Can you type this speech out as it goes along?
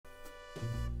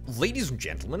Ladies and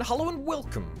gentlemen, hello and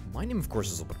welcome. My name, of course,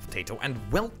 is Little Potato, and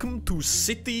welcome to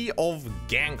City of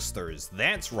Gangsters.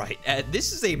 That's right,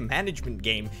 this is a management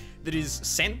game that is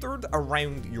centered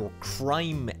around your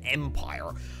crime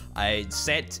empire.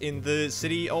 Set in the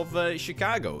city of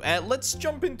Chicago. Let's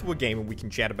jump into a game and we can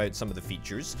chat about some of the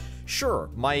features. Sure,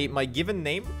 my given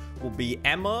name will be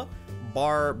Emma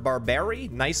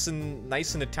Barberi. Nice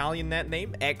and Italian, that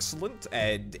name. Excellent.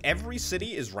 Every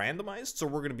city is randomized, so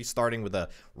we're going to be starting with a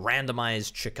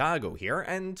randomized Chicago here.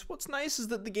 And what's nice is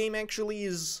that the game actually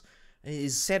is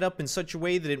set up in such a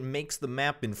way that it makes the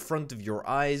map in front of your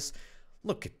eyes.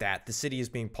 Look at that. The city is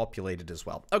being populated as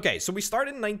well. Okay, so we start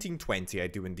in 1920, I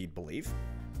do indeed believe.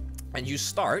 And you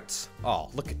start... Oh,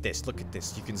 look at this. Look at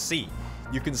this. You can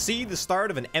see the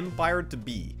start of an empire to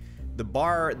be. The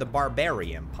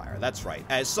Barberi Empire, that's right.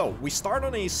 So, we start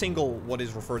on a single, what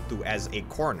is referred to as a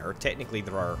corner. Technically,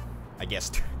 there are, I guess,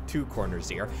 two corners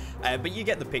here. But you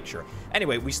get the picture.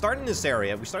 Anyway, we start in this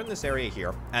area. We start in this area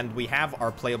here, and we have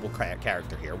our playable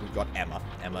character here. We've got Emma.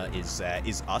 Emma is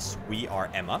us. We are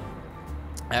Emma.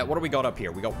 What do we got up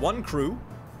here? We got one crew.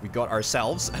 We got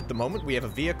ourselves at the moment. We have a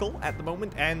vehicle at the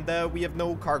moment, and we have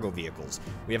no cargo vehicles.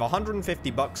 We have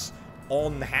 150 bucks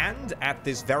on hand at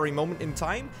this very moment in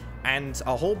time, and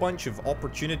a whole bunch of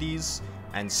opportunities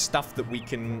and stuff that we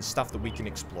can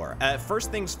explore.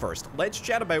 First things first, let's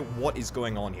chat about what is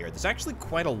going on here. There's actually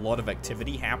quite a lot of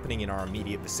activity happening in our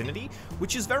immediate vicinity,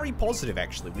 which is very positive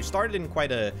actually. We started in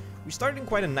quite a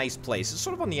nice place. It's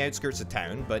sort of on the outskirts of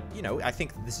town, but you know, I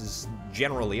think this is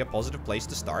generally a positive place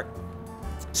to start.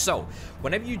 So,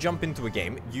 whenever you jump into a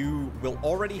game, you will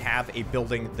already have a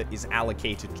building that is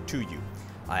allocated to you.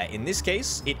 In this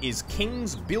case, it is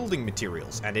King's Building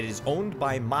Materials, and it is owned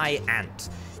by my aunt.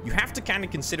 You have to kind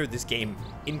of consider this game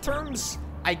in terms,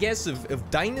 I guess, of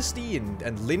dynasty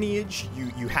and lineage.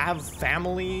 You have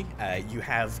family, you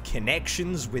have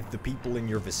connections with the people in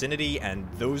your vicinity, and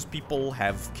those people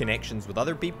have connections with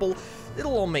other people.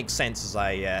 It'll all make sense as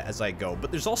I go,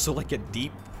 but there's also like a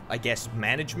deep, I guess,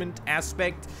 management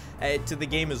aspect to the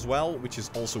game as well, which is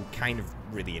also kind of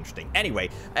really interesting. Anyway,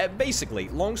 basically,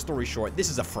 long story short, this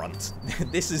is a front.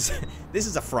 this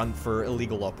is a front for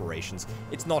illegal operations.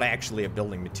 It's not actually a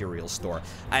building materials store.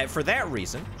 For that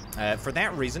reason,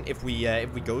 if we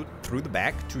go through the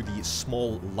back to the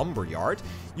small lumber yard,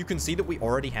 you can see that we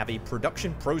already have a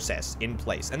production process in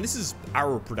place, and this is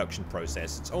our production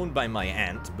process. It's owned by my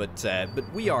aunt, but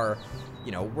we are,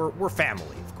 you know, we're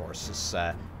family, of course. It's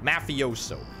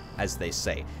mafioso, as they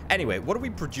say. Anyway, what do we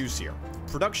produce here?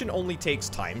 Production only takes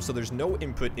time, so there's no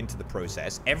input into the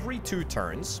process. Every 2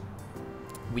 turns,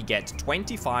 we get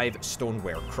 25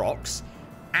 stoneware crocks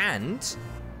and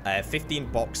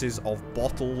 15 boxes of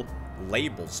bottle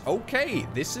labels. Okay,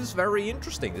 this is very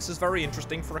interesting. This is very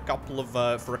interesting for a couple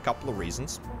of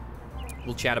reasons.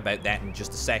 We'll chat about that in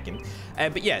just a second.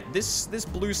 But yeah, this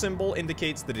blue symbol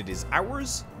indicates that it is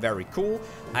ours. Very cool.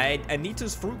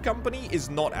 Anita's Fruit Company is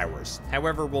not ours.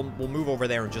 However, we'll move over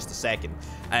there in just a second.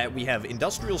 We have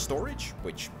industrial storage,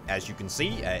 which, as you can see,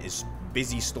 is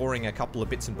busy storing a couple of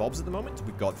bits and bobs at the moment.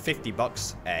 We've got 50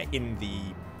 bucks in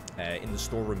the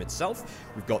storeroom itself.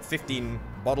 We've got 15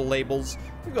 bottle labels.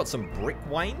 We've got some brick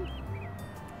wine.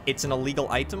 It's an illegal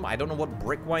item. I don't know what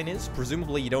brick wine is.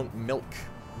 Presumably, you don't milk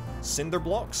cinder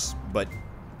blocks, but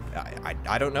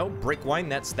I don't know. Brick wine,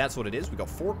 that's what it is. We got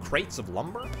 4 crates of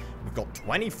lumber. We've got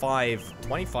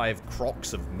 25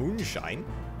 crocks of moonshine.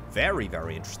 Very,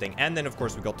 very interesting. And then, of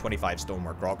course, we've got 25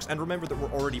 stoneware crocks. And remember that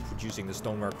we're already producing the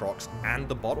stoneware crocks and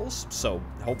the bottles, so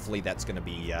hopefully that's going to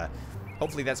be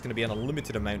an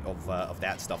unlimited amount of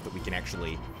that stuff that we can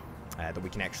actually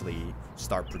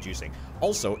start producing.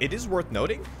 Also, it is worth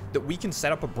noting that we can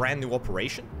set up a brand new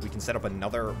operation. We can set up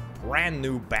another brand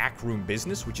new backroom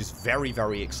business, which is very,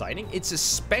 very exciting. It's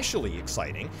especially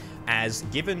exciting as,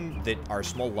 given that our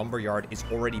small lumberyard is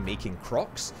already making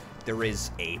crocks, there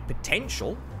is a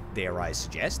potential, dare I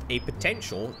suggest, a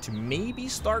potential to maybe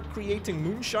start creating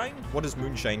moonshine. What does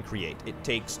moonshine create? It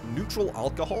takes neutral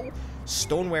alcohol,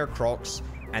 stoneware crocks,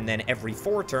 and then every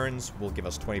 4 turns will give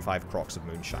us 25 crocks of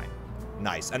moonshine.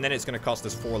 Nice. And then it's going to cost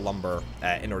us 4 lumber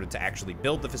in order to actually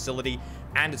build the facility,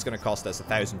 and it's going to cost us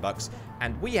 1,000 bucks.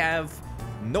 And we have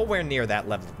nowhere near that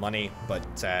level of money, but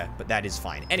that is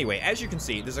fine. Anyway, as you can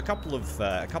see, there's a couple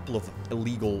of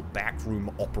illegal backroom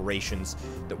operations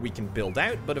that we can build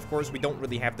out, but of course we don't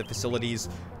really have the facilities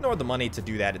nor the money to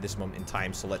do that at this moment in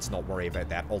time, so let's not worry about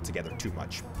that altogether too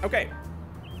much. Okay.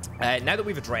 Now that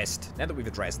we've addressed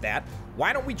that,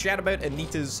 why don't we chat about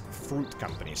Anita's Fruit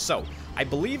Company? So, I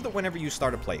believe that whenever you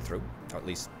start a playthrough, or at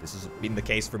least this has been the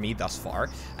case for me thus far.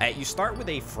 You start with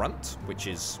a front, which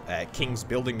is King's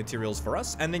building materials for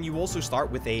us, and then you also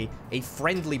start with a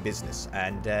friendly business,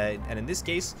 and in this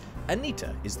case,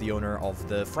 Anita is the owner of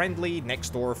the friendly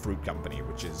next-door fruit company,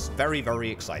 which is very, very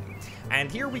exciting. And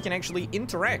here we can actually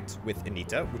interact with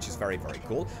Anita, which is very, very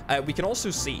cool. We can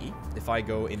also see, if I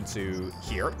go into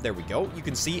here, there we go, you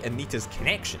can see Anita's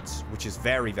connections, which is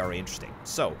very, very interesting.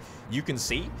 So, you can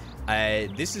see,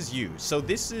 this is you. So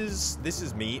this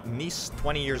is me, niece,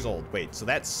 20 years old. Wait, so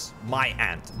that's my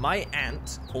aunt. My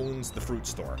aunt owns the fruit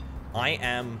store. I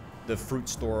am the fruit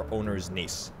store owner's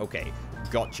niece. Okay,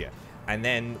 gotcha. And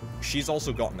then she's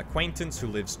also got an acquaintance who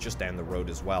lives just down the road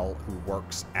as well, who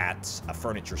works at a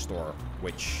furniture store,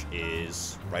 which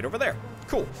is right over there.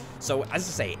 Cool. So as I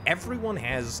say, everyone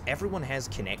has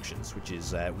connections, which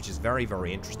is very,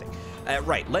 very interesting.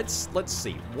 Right, let's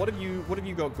see. What have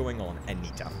you got going on,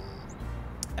 Anita?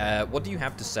 What do you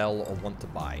have to sell or want to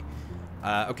buy?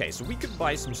 Okay, so we could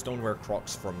buy some stoneware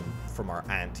crocks from our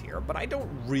aunt here, but I don't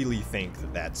really think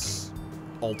that that's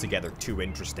altogether too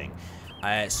interesting.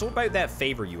 So about that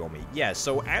favor you owe me. Yeah,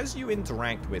 so as you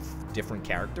interact with different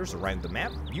characters around the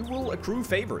map, you will accrue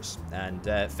favors,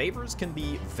 and favors can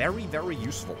be very, very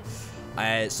useful.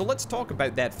 So let's talk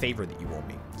about that favor that you owe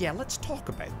me. Yeah, let's talk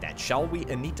about that, shall we,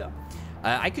 Anita?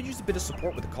 I could use a bit of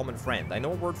support with a common friend. I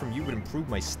know a word from you would improve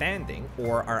my standing,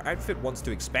 or our outfit wants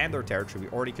to expand our territory.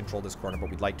 We already control this corner, but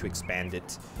we'd like to expand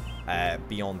it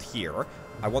beyond here.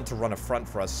 I want to run a front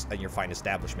for us in your fine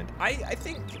establishment. I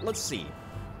think, let's see.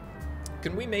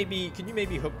 Can you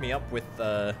maybe hook me up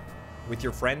with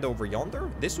your friend over yonder?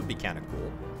 This would be kind of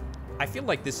cool. I feel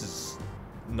like this is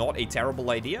not a terrible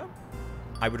idea.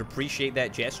 I would appreciate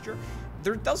that gesture.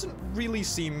 There doesn't really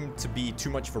seem to be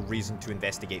too much of a reason to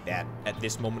investigate that at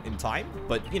this moment in time,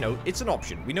 but you know, it's an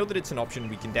option. We know that it's an option.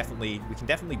 We can definitely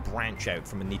branch out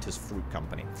from Anita's fruit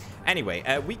company. Anyway,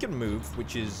 we can move,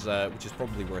 which is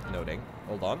probably worth noting.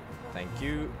 Hold on. Thank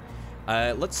you.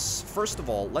 Let's first of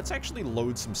all, let's actually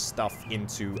load some stuff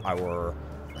into our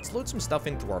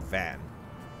van.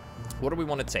 What do we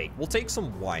want to take? We'll take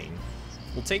some wine.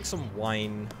 We'll take some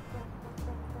wine.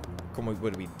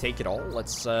 What do we take it all?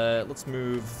 Let's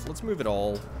move it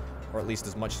all, or at least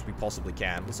as much as we possibly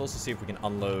can. Let's also see if we can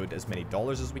unload as many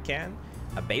dollars as we can.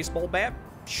 A baseball bat?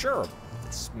 Sure.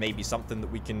 It's maybe something that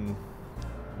we can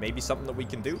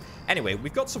do. Anyway,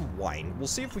 we've got some wine. We'll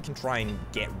see if we can try and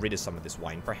get rid of some of this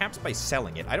wine, perhaps by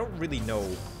selling it. I don't really know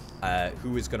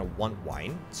who is going to want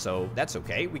wine, so that's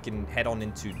okay. We can head on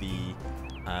into the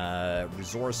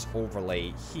resource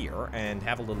overlay here and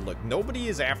have a little look. Nobody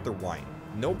is after wine.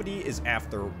 Nobody is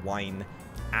after wine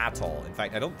at all. In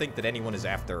fact, I don't think that anyone is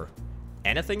after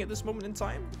anything at this moment in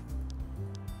time.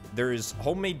 There's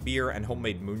homemade beer and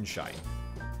homemade moonshine.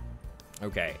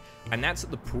 Okay, and that's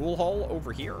at the pool hall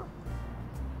over here?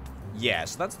 Yeah,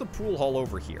 so that's the pool hall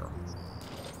over here.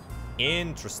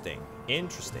 Interesting,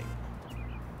 interesting.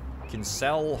 Can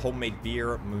sell homemade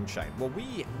beer, moonshine. Well,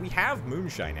 we have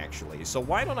moonshine, actually, so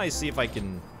why don't I see if I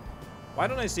can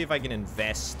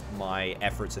invest my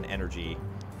efforts and energy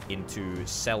into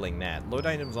selling that. Load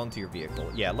items onto your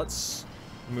vehicle. Yeah, let's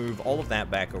move all of that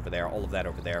back over there, all of that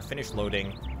over there. Finish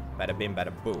loading. Bada bim,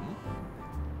 bada boom.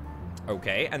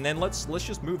 Okay, and then let's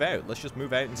just move out. Let's just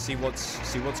move out and see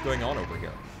what's going on over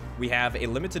here. We have a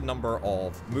limited number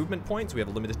of movement points. We have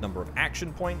a limited number of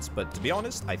action points, but to be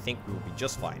honest, I think we will be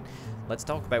just fine. Let's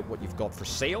talk about what you've got for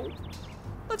sale.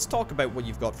 Let's talk about what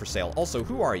you've got for sale. Also,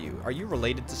 who are you? Are you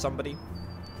related to somebody?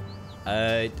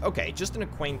 Okay, just an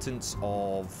acquaintance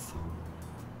of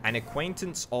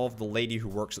the lady who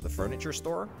works at the furniture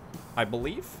store, I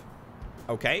believe.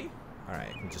 Okay, all right,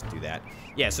 I can just do that.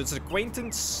 Yeah, so it's an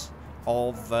acquaintance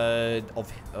of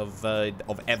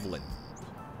Evelyn.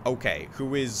 Okay,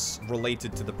 who is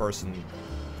related to the person,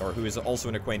 or who is also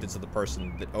an acquaintance of the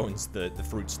person that owns the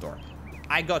fruit store.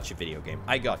 I got you, video game.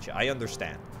 I got you. I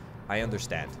understand. I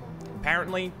understand.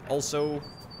 Apparently, also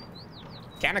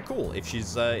kind of cool if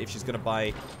she's gonna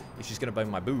buy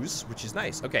my booze, which is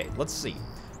nice. Okay, let's see.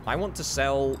 I want to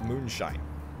sell moonshine.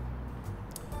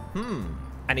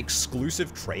 An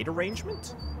exclusive trade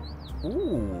arrangement?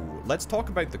 Ooh, let's talk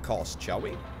about the cost, shall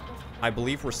we? I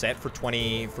believe we're set for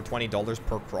 $20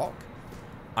 per crock.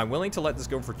 I'm willing to let this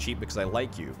go for cheap because I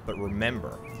like you, but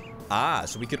remember.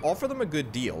 So we could offer them a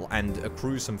good deal and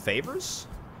accrue some favors.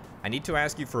 I need to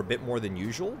ask you for a bit more than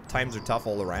usual. Times are tough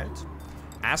all around.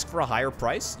 Ask for a higher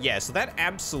price? Yeah, so that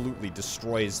absolutely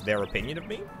destroys their opinion of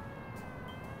me.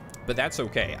 But that's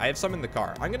okay. I have some in the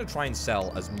car. I'm going to try and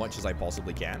sell as much as I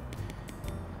possibly can.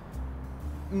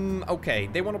 Okay,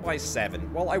 they want to buy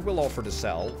 7. Well, I will offer to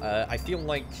sell. I feel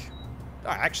like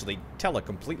actually, tell a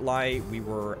complete lie. We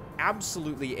were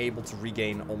absolutely able to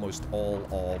regain almost all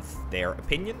of their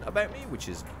opinion about me, which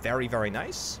is very, very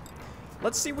nice.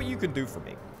 Let's see what you can do for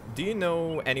me. Do you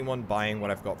know anyone buying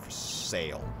what I've got for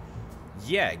sale?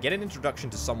 Yeah, get an introduction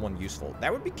to someone useful.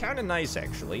 That would be kind of nice,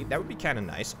 actually. That would be kind of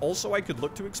nice. Also, I could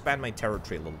look to expand my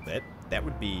territory a little bit. That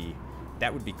would be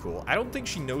cool. I don't think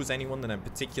she knows anyone that I'm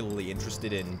particularly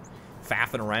interested in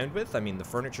faffing around with. I mean, the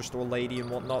furniture store lady and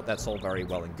whatnot, that's all very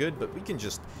well and good, but we can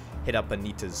just hit up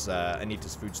Anita's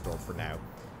food store for now.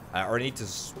 Or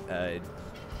Anita's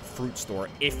fruit store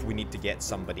if we need to get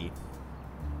somebody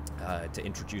to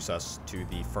introduce us to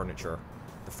the furniture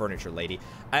lady.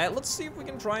 Let's see if we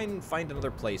can try and find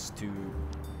another place to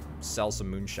sell some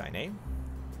moonshine, eh?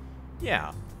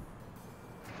 Yeah.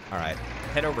 Alright,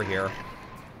 head over here.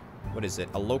 What is it?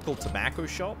 A local tobacco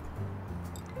shop?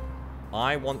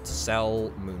 I want to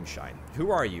sell moonshine.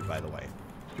 Who are you, by the way?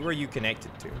 Who are you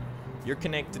connected to? You're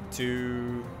connected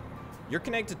to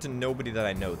nobody that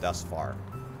I know thus far.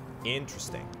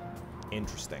 Interesting.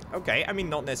 Interesting. Okay, I mean,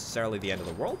 not necessarily the end of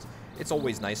the world. It's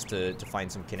always nice to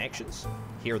find some connections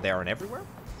here, there, and everywhere.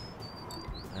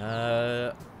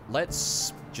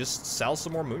 Let's just sell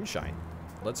some more moonshine.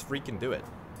 Let's freaking do it.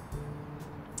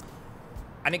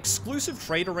 An exclusive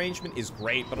trade arrangement is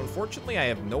great, but unfortunately I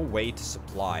have no way to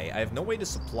supply. I have no way to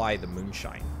supply the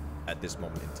moonshine at this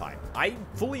moment in time. I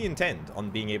fully intend on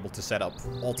being able to set up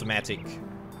automatic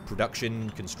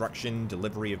production, construction,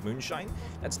 delivery of moonshine.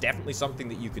 That's definitely something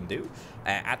that you can do.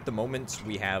 At the moment,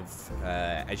 we have,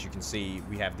 as you can see,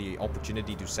 we have the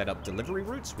opportunity to set up delivery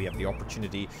routes. We have the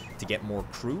opportunity to get more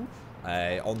crew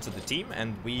onto the team,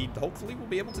 and we hopefully will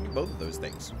be able to do both of those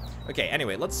things. Okay,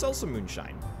 anyway, let's sell some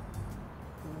moonshine.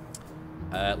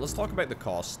 Let's talk about the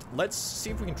cost. Let's see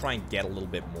if we can try and get a little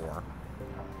bit more.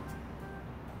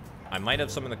 I might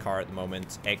have some in the car at the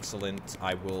moment. Excellent.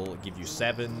 I will give you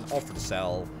 7. Offer to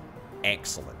sell.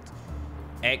 Excellent.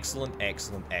 Excellent,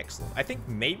 excellent, excellent. I think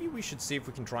maybe we should see if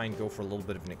we can try and go for a little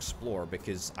bit of an explore,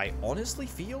 because I honestly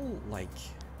feel like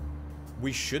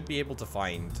we should be able to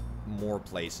find more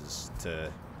places to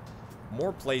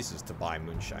buy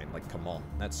moonshine. Like, come on.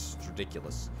 That's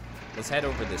ridiculous. Let's head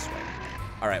over this way.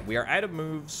 Alright, we are out of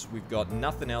moves. We've got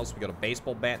nothing else. We got a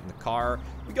baseball bat in the car.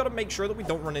 We got to make sure that we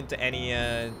don't run into any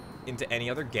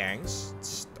other gangs.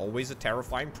 It's always a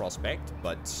terrifying prospect,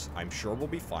 but I'm sure we'll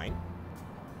be fine.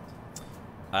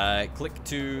 Click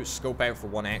to scope out for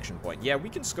 1 action point. Yeah, we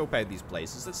can scope out these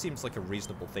places. That seems like a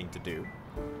reasonable thing to do.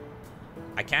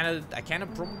 I kind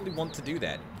of probably want to do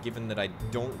that, given that I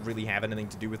don't really have anything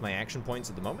to do with my action points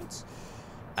at the moment.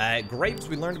 Grapes,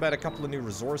 we learned about a couple of new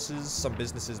resources. Some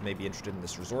businesses may be interested in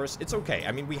this resource. It's okay.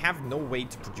 I mean, we have no way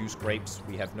to produce grapes.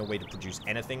 We have no way to produce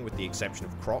anything with the exception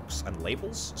of crocs and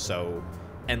labels. So,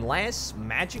 unless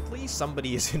magically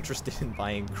somebody is interested in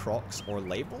buying crocs or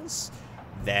labels,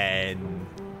 then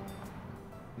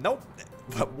nope.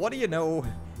 But what do you know?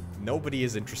 Nobody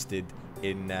is interested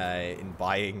in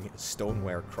buying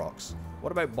stoneware crocs.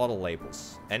 What about bottle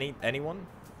labels? Anyone?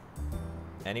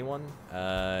 Anyone?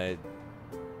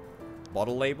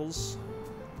 Bottle labels?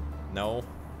 No.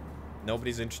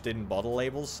 Nobody's interested in bottle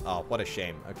labels? Oh, what a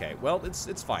shame. Okay, well,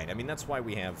 it's fine. I mean, that's why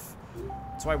we have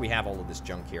all of this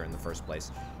junk here in the first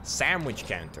place. Sandwich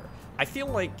counter. I feel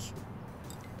like,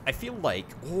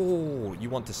 oh, you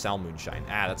want to sell moonshine.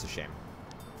 Ah, that's a shame.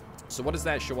 So what does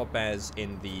that show up as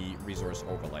in the resource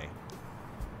overlay?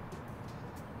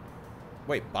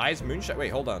 Wait, buys moonshine? Wait,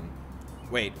 hold on.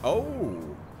 Wait,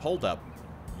 oh, hold up.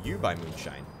 You buy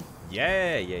moonshine.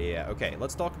 Yeah. Okay,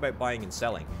 let's talk about buying and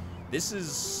selling. This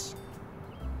is...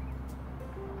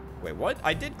 Wait, what?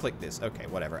 I did click this. Okay,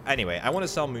 whatever. Anyway, I want to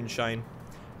sell moonshine.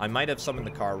 I might have some in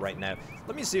the car right now.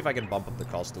 Let me see if I can bump up the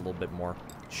cost a little bit more.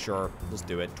 Sure, let's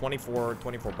do it. 24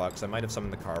 bucks. I might have some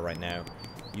in the car right now.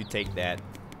 You take that.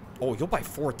 Oh, you'll buy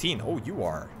 14. Oh, you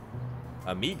are...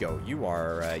 Amigo, you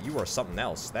are something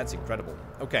else. That's incredible.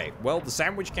 Okay, well, the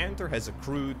sandwich counter has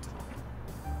accrued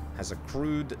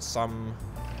some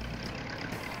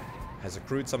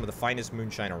of the finest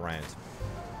moonshine around.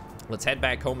 Let's head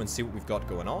back home and see what we've got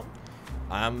going on.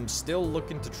 I'm still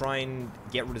looking to try and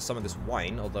get rid of some of this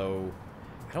wine, although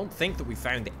I don't think that we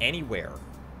found anywhere.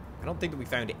 I don't think that we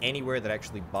found anywhere that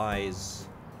actually buys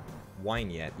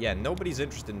wine yet. Yeah, nobody's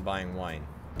interested in buying wine.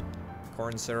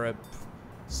 Corn syrup,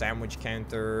 sandwich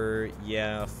counter,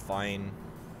 yeah, fine.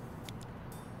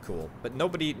 Cool. But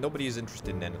nobody is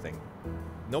interested in anything.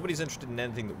 Nobody's interested in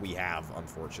anything that we have,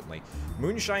 unfortunately.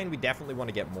 Moonshine, we definitely want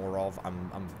to get more of.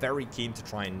 I'm very keen to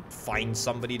try and find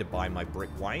somebody to buy my brick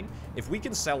wine. If we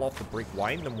can sell off the brick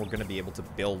wine, then we're going to be able to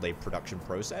build a production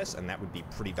process, and that would be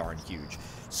pretty darn huge.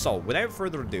 So, without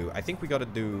further ado, I think we got to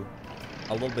do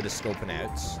a little bit of scoping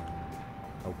out.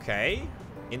 Okay.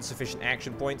 Insufficient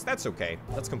action points. That's okay.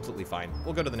 That's completely fine.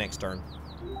 We'll go to the next turn,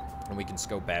 and we can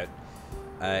scope out.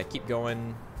 Keep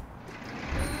going.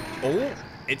 Oh,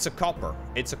 it's a copper.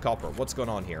 It's a copper. What's going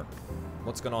on here?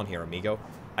 What's going on here, amigo?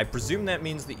 I presume that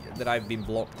means that I've been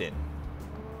blocked in.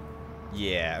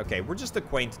 Yeah, okay. We're just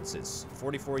acquaintances.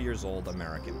 44 years old,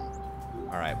 American.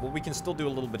 Alright, well, we can still do a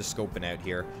little bit of scoping out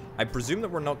here. I presume that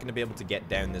we're not going to be able to get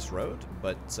down this road,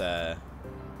 but,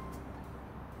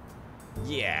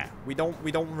 yeah, we don't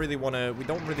really want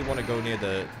to go near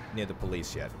the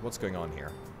police yet. What's going on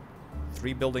here?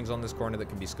 3 buildings on this corner that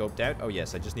can be scoped out. Oh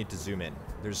yes, I just need to zoom in.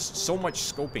 There's so much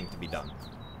scoping to be done.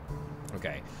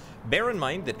 Okay. Bear in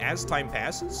mind that as time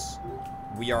passes,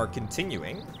 we are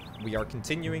continuing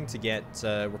to get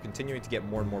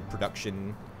more and more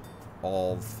production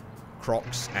of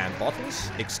crocs and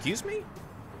bottles. Excuse me?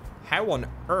 How on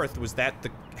earth was that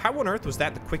the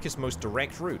quickest, most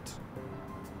direct route?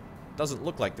 Doesn't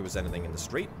look like there was anything in the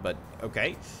street, but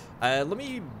okay. Let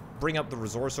me bring up the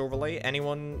resource overlay.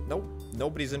 Anyone? Nope.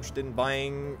 Nobody's interested in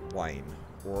buying wine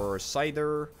or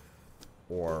cider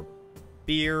or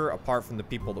beer, apart from the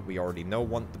people that we already know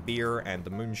want the beer and the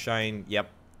moonshine.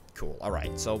 Yep. Cool. All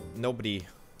right. So nobody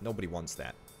wants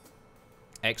that.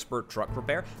 Expert truck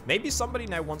repair. Maybe somebody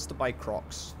now wants to buy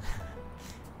Crocs.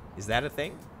 Is that a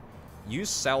thing? You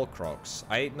sell Crocs.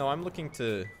 I'm looking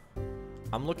to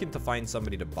find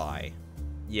somebody to buy.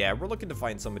 Yeah, we're looking to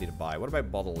find somebody to buy. What about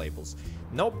bottle labels?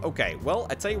 Nope. Okay. Well,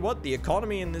 I tell you what, the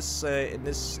economy in this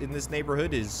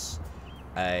neighborhood is,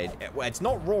 well, it's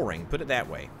not roaring. Put it that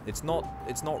way. It's not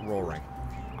roaring.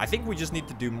 I think we just need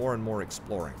to do more and more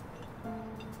exploring.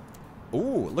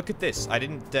 Ooh, look at this. I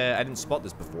didn't spot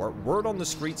this before. Word on the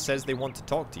street says they want to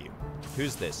talk to you.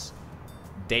 Who's this?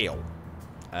 Dale.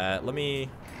 Let me.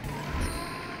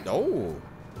 Oh.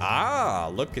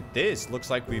 Ah, look at this. Looks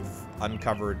like we've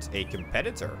uncovered a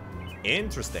competitor.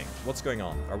 Interesting. What's going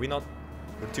on?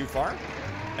 We're too far?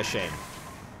 A shame.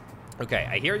 Okay,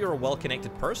 I hear you're a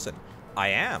well-connected person. I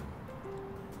am.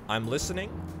 I'm listening.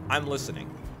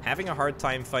 Having a hard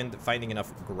time finding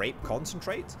enough grape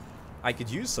concentrate? I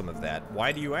could use some of that.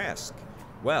 Why do you ask?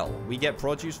 Well, we get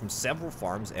produce from several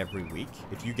farms every week.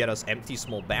 If you get us empty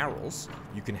small barrels,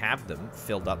 you can have them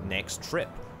filled up next trip.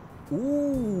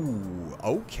 Ooh,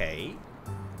 okay.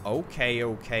 Okay.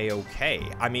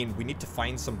 I mean, we need to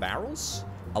find some barrels.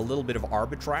 A little bit of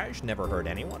arbitrage, never hurt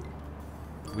anyone.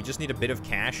 We just need a bit of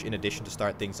cash in addition to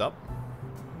start things up.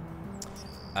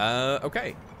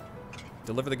 Okay.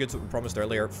 Deliver the goods that we promised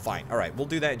earlier. Fine. All right, we'll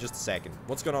do that in just a second.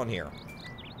 What's going on here?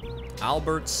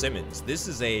 Albert Simmons. This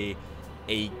is a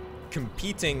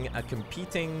competing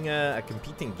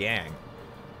gang.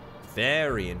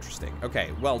 Very interesting.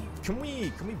 Okay, well, can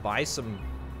we buy some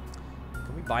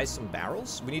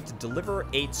barrels? We need to deliver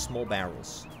 8 small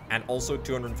barrels and also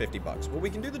 250 bucks. Well, we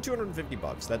can do the 250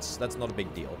 bucks. That's not a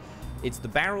big deal. It's the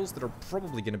barrels that are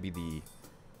probably going to be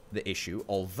the issue.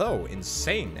 Although, in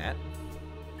saying that,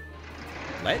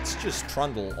 let's just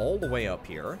trundle all the way up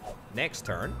here. Next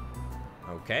turn.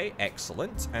 Okay,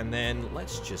 excellent. And then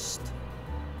let's just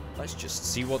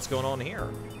see what's going on here.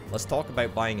 Let's talk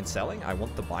about buying and selling. I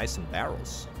want to buy some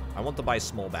barrels. I want to buy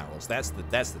small barrels. That's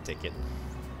the ticket.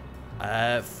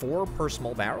 4 per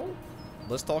small barrel?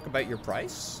 Let's talk about your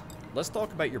price.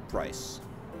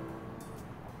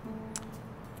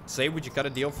 Say, would you cut a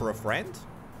deal for a friend?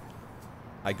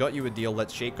 I got you a deal.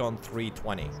 Let's shake on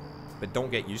 320. But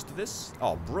don't get used to this.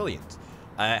 Oh, brilliant.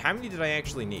 How many did I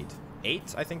actually need?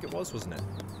 8, I think it was, wasn't it?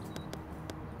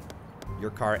 Your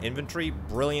car inventory.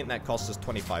 Brilliant. That cost us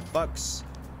 25 bucks.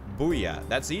 Booyah.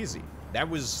 That's easy. That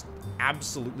was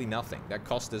absolutely nothing. That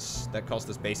cost us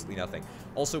basically nothing.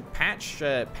 Also,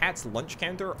 Pat's lunch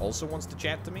counter also wants to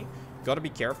chat to me. Got to be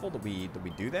careful that we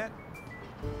do that.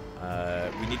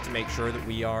 We need to make sure that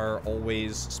we are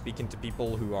always speaking to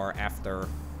people who are after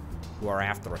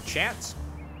a chat.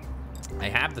 I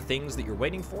have the things that you're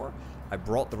waiting for. I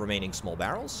brought the remaining small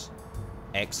barrels.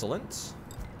 Excellent.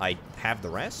 I have the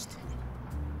rest.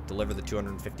 Deliver the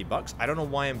 250 bucks. I don't know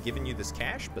why I'm giving you this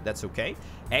cash, but that's okay.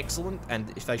 Excellent. And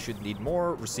if I should need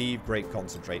more, receive great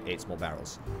concentrate, 8 small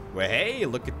barrels. Well, hey,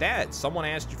 look at that. Someone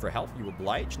asked you for help. You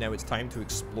obliged. Now it's time to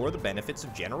explore the benefits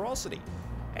of generosity.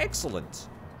 Excellent.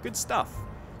 Good stuff.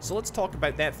 So let's talk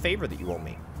about that favor that you owe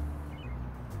me.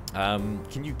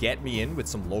 Can you get me in with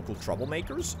some local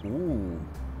troublemakers? Ooh.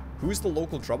 Who's the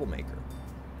local troublemaker?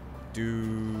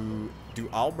 Do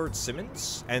Albert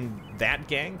Simmons and that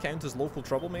gang count as local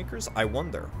troublemakers? I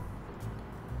wonder.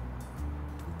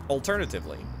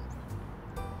 Alternatively,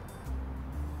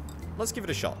 let's give it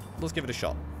a shot. Let's give it a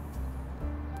shot.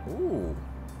 Ooh.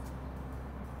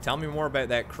 Tell me more about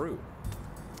that crew.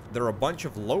 They're a bunch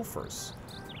of loafers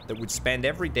that would spend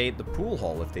every day at the pool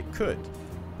hall if they could.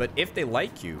 But if they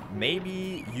like you,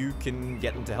 maybe you can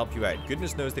get them to help you out.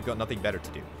 Goodness knows they've got nothing better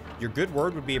to do. Your good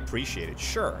word would be appreciated.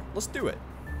 Sure, let's do it.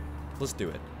 Let's do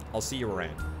it. I'll see you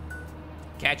around.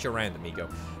 Catch you around, amigo.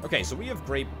 Okay, so we have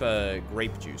grape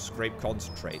juice, grape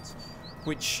concentrates,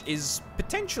 which is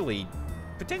potentially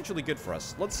good for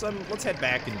us. Let's head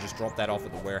back and just drop that off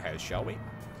at the warehouse, shall we?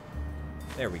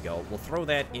 There we go. We'll throw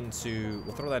that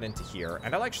into here,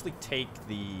 and I'll actually take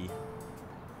the.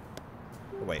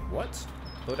 Oh, wait, what?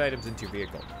 Load items into your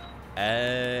vehicle.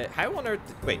 How on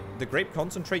earth? Wait, the grape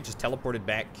concentrate just teleported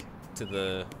back to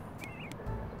the.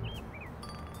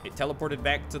 It teleported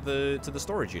back to the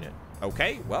storage unit.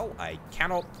 Okay, well, I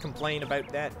cannot complain about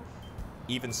that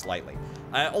even slightly.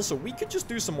 Also, we could just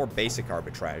do some more basic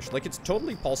arbitrage. Like, it's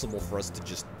totally possible for us to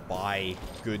just buy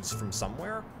goods from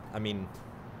somewhere. I mean,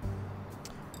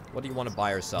 what do you want to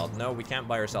buy or sell? No, we can't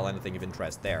buy or sell anything of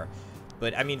interest there.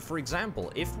 But, I mean, for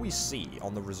example, if we see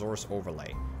on the resource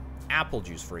overlay, apple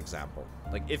juice, for example.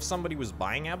 Like, if somebody was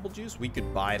buying apple juice, we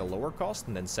could buy at a lower cost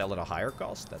and then sell at a higher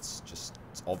cost. That's just,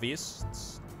 it's obvious.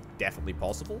 It's definitely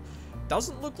possible.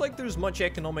 Doesn't look like there's much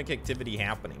economic activity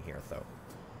happening here, though.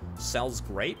 Sells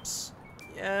grapes?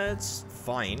 Yeah, it's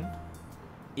fine.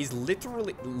 Is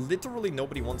literally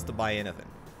nobody wants to buy anything.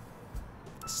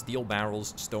 Steel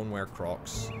barrels, stoneware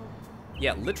crocks.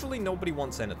 Yeah, literally nobody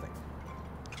wants anything.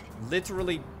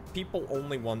 Literally, people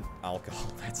only want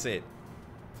alcohol. That's it.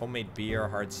 Homemade beer,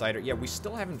 hard cider. Yeah, we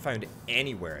still haven't found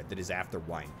anywhere that is after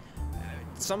wine.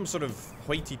 Some sort of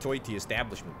hoity-toity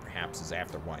establishment, perhaps, is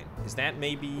after wine. Is that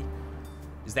maybe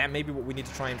what we need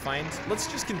to try and find?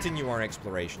 Let's just continue our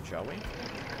exploration, shall we?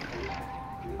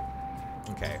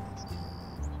 Okay.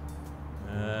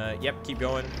 Yep, keep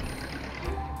going.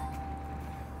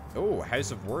 Oh,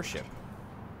 House of Worship.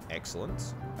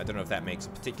 Excellent. I don't know if that makes a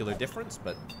particular difference,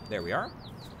 but there we are.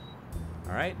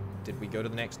 Alright, did we go to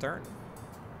the next turn?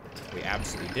 We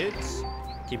absolutely did.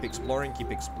 Keep exploring,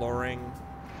 keep exploring.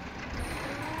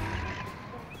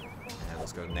 And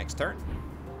let's go to the next turn.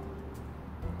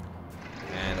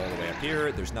 And all the way up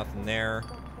here, there's nothing there.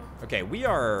 Okay, we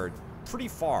are pretty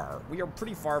far. We are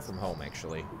pretty far from home,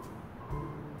 actually.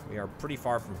 We are pretty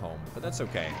far from home, but that's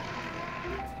okay.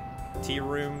 Tea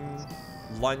room,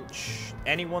 lunch.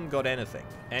 Anyone got anything?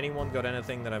 Anyone got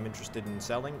anything that I'm interested in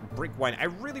selling? Brick wine. I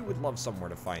really would love somewhere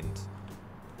to find.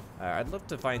 I'd love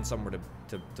to find somewhere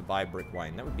to buy brick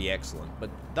wine. That would be excellent. But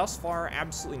thus far,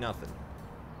 absolutely nothing.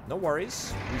 No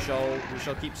worries. We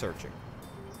shall keep searching.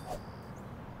 There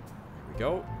we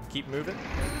go. Keep moving.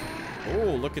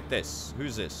 Oh, look at this.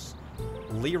 Who's this?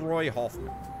 Leroy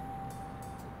Hoffman.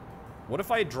 What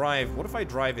if I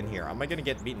drive in here? Am I gonna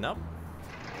get beaten up?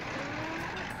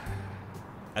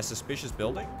 A suspicious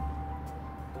building?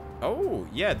 Oh,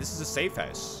 yeah, this is a safe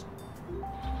house.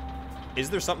 Is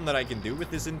there something that I can do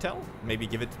with this intel? Maybe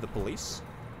give it to the police?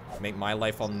 Make my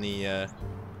life on the,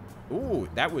 Ooh,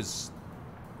 that was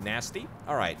nasty.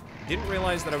 Alright. Didn't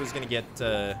realize that I was gonna get,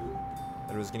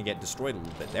 destroyed a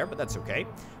little bit there, but that's okay.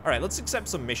 Alright, let's accept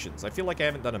some missions. I feel like I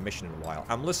haven't done a mission in a while.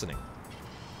 I'm listening.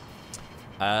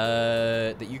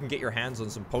 That you can get your hands on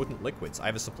some potent liquids. I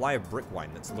have a supply of brick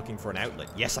wine that's looking for an outlet.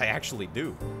 Yes, I actually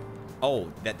do.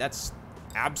 Oh, that's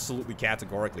absolutely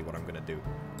categorically what I'm gonna do.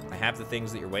 I have the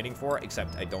things that you're waiting for,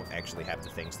 except I don't actually have the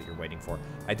things that you're waiting for.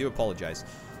 I do apologize.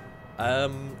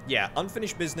 Yeah,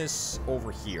 unfinished business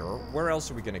over here. Where else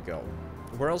are we gonna go?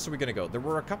 Where else are we gonna go? There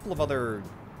were a couple of other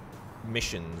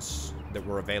missions that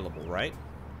were available, right?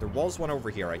 There was one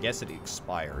over here. I guess it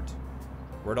expired.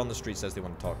 Word on the street says they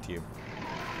want to talk to you.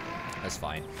 That's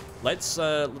fine. Let's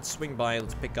swing by.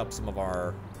 Let's pick up some of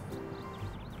our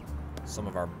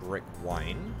brick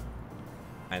wine,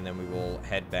 and then we will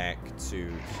head back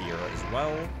to here as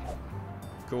well.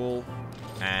 Cool.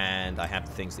 And I have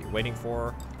the things that you're waiting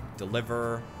for.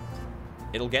 Deliver.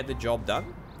 It'll get the job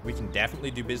done. We can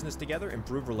definitely do business together.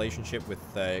 Improve relationship with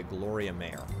Gloria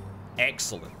Mayer.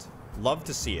 Excellent. Love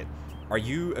to see it. Are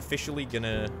you officially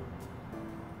gonna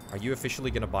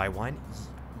buy wine?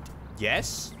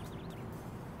 Yes.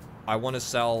 I want to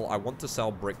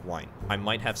sell brick wine. I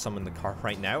might have some in the car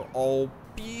right now. Oh,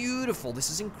 beautiful.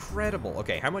 This is incredible.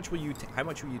 Okay, how much will you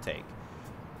take?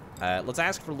 Let's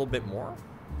ask for a little bit more.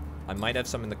 I might have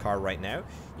some in the car right now.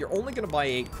 You're only going to buy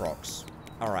 8 crocs.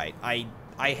 All right. I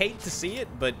hate to see it,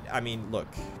 but I mean, look.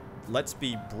 let's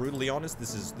be brutally honest,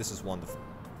 this is wonderful.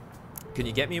 Can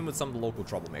you get me in with some of the local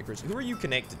troublemakers? Who are you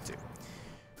connected to?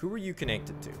 Who are you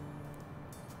connected to?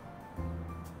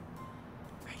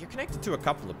 You're connected to a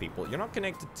couple of people. You're not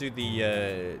connected to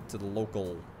the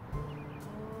local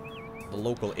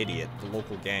idiot, the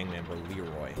local gang member,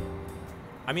 Leroy.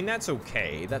 I mean, that's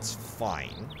okay. That's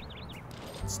fine.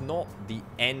 It's not the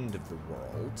end of the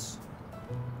world.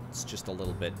 It's just a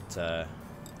little bit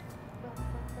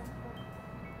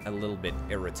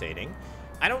irritating.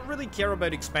 I don't really care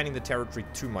about expanding the territory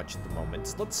too much at the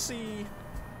moment. Let's see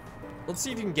if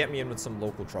you can get me in with some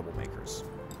local troublemakers.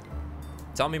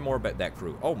 Tell me more about that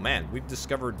crew. Oh man, we've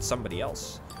discovered somebody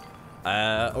else.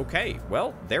 Okay,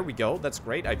 well, there we go. That's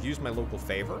great. I've used my local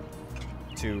favor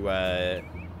to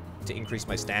increase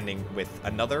my standing with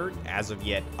another, as of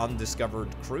yet, undiscovered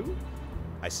crew.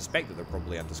 I suspect that they're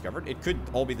probably undiscovered. It could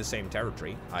all be the same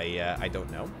territory. I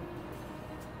don't know.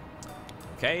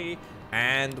 Okay,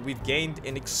 and we've gained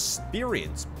an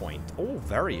experience point. Oh,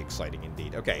 very exciting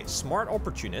indeed. Okay, smart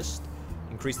opportunist.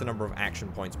 Increase the number of action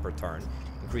points per turn.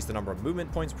 Increase the number of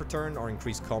movement points per turn, or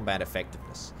increase combat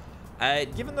effectiveness.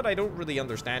 Given that I don't really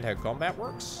understand how combat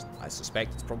works, I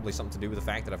suspect it's probably something to do with the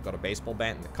fact that I've got a baseball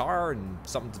bat in the car and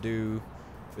something to do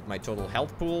with my total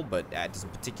health pool, but it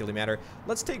doesn't particularly matter.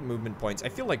 Let's take movement points. I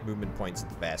feel like movement points are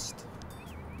the best.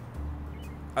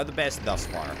 Are the best thus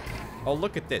far. Oh,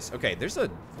 look at this. Okay, there's a...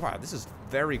 Wow, this is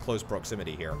very close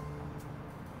proximity here.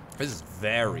 This is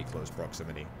very close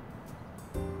proximity.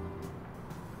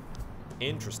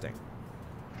 Interesting.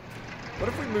 What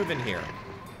if we move in here?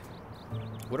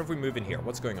 What if we move in here?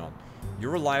 What's going on?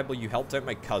 You're reliable. You helped out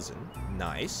my cousin.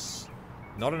 Nice.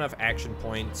 Not enough action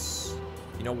points.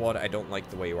 You know what? I don't like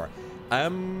the way you are.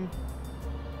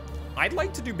 I'd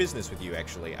like to do business with you,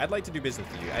 actually. I'd like to do business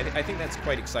with you. I think that's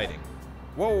quite exciting.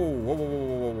 Whoa, whoa, whoa,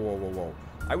 whoa, whoa, whoa, whoa, whoa.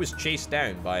 I was chased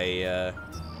down by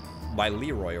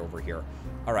Leroy over here.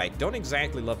 All right, don't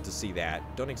exactly love to see that.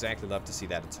 Don't exactly love to see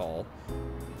that at all.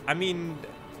 I mean,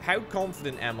 how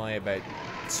confident am I about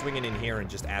swinging in here and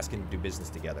just asking to do business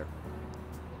together?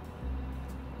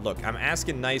 Look, I'm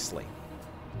asking nicely,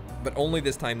 but only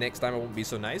this time. Next time I won't be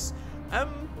so nice.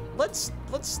 Let's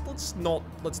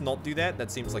not do that. That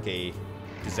seems like a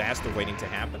disaster waiting to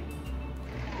happen.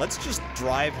 Let's just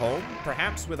drive home,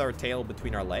 perhaps with our tail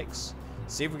between our legs.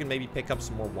 See if we can maybe pick up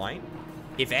some more wine.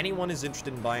 If anyone is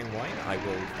interested in buying wine, I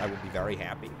will be very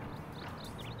happy.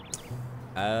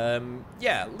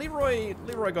 Yeah, Leroy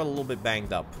got a little bit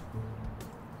banged up.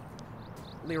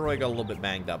 Leroy got a little bit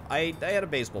banged up. I had a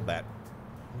baseball bat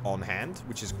on hand,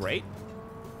 which is great.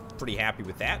 Pretty happy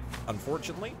with that.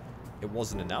 Unfortunately, it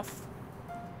wasn't enough.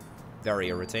 Very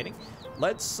irritating.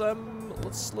 Let's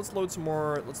load some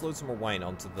more wine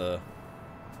onto the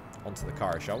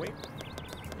car, shall we?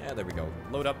 Yeah, there we go.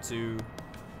 Load up to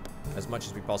as much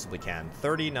as we possibly can.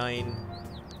 39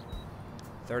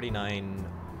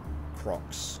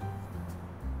 crocs.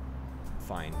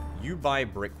 Fine. You buy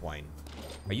brick wine.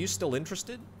 Are you still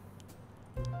interested?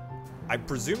 I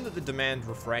presume that the demand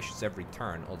refreshes every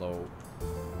turn, although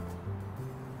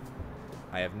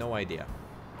I have no idea.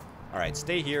 Alright,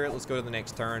 stay here. Let's go to the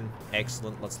next turn.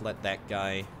 Excellent. Let's let that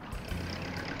guy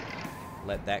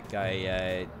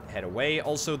head away.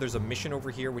 Also, there's a mission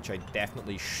over here which I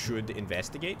definitely should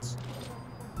investigate.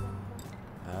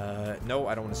 No,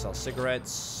 I don't want to sell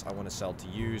cigarettes. I want to sell to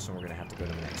you, so we're going to have to go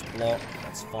to the next block.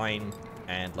 That's fine.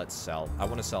 And let's sell. I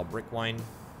want to sell brick wine.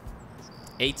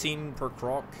 18 per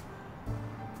croc.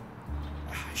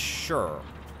 Sure.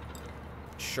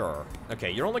 Sure.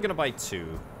 Okay, you're only going to buy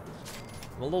 2.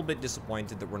 I'm a little bit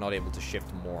disappointed that we're not able to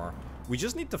shift more. We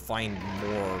just need to find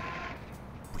more...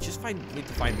 We just need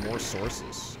to find more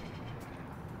sources.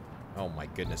 Oh my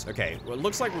goodness. Okay, well, it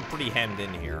looks like we're pretty hemmed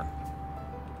in here.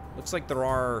 Looks like there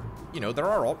are, you know, there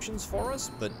are options for us,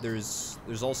 but there's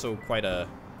also quite a...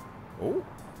 Oh.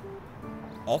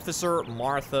 Officer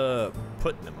Martha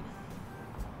Putnam.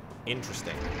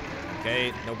 Interesting.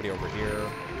 Okay, nobody over here.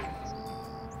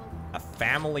 A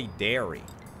family dairy.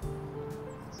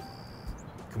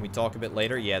 Can we talk a bit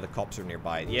later? Yeah, the cops are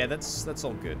nearby. Yeah, that's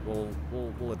all good.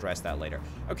 We'll address that later.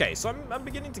 Okay, so I'm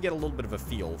beginning to get a little bit of a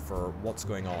feel for what's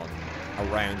going on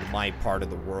around my part of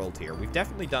the world here. We've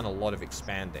definitely done a lot of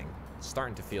expanding.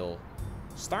 Starting to feel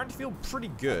pretty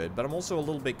good, but I'm also a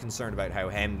little bit concerned about how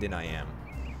hemmed in I am.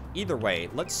 Either way,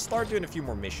 let's start doing a few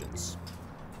more missions.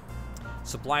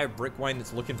 Supply of brick wine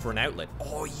that's looking for an outlet.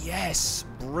 Oh yes,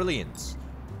 brilliant.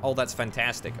 Oh, that's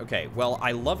fantastic. Okay, well,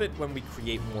 I love it when we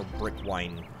create more brick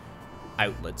wine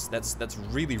outlets. That's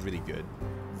really, really good.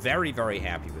 Very, very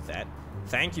happy with that.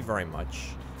 Thank you very much.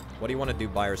 What do you want to do,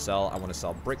 buy or sell? I want to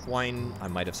sell brick wine. I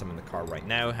might have some in the car right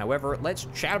now. However, let's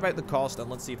chat about the cost and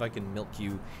let's see if I can milk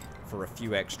you for a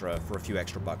few extra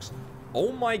bucks.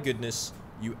 Oh my goodness,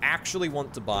 you actually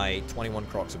want to buy 21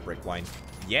 crocks of brick wine.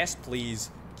 Yes, please,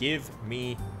 give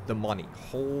me the money.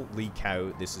 Holy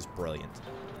cow, this is brilliant.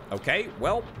 Okay,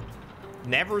 well,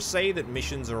 never say that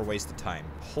missions are a waste of time.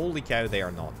 Holy cow, they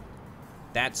are not.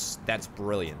 That's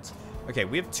brilliant. Okay,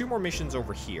 we have 2 more missions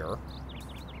over here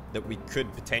that we could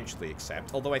potentially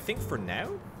accept. Although I think for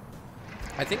now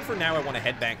I want to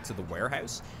head back to the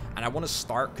warehouse and I want to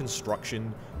start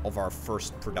construction of our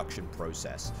first production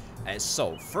process.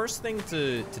 So, first thing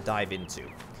to dive into.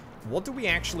 What do we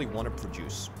actually want to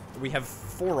produce? We have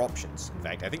 4 options. In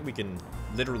fact, I think we can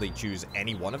literally choose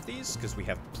any one of these because we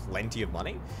have plenty of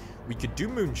money. We could do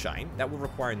moonshine. That will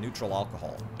require neutral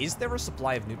alcohol. Is there a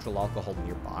supply of neutral alcohol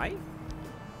nearby?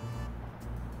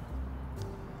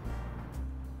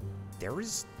 There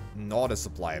is not a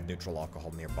supply of neutral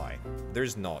alcohol nearby.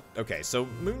 There's not. Okay, so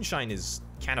moonshine is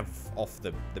kind of off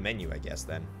the menu, I guess,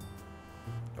 then.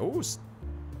 Oh,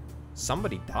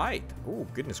 somebody died. Oh,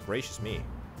 goodness gracious me.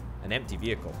 An empty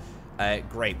vehicle.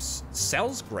 Grapes.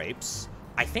 Sells grapes.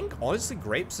 I think, honestly,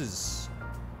 grapes is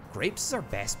our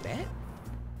best bet.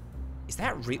 Is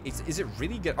that is it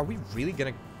really good? Are we really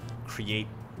gonna create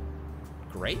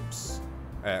grapes?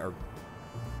 Or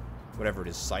whatever it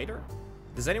is, cider?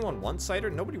 Does anyone want cider?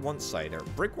 Nobody wants cider.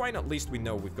 Brick wine, at least we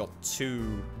know we've got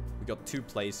two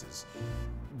places.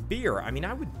 Beer, I mean,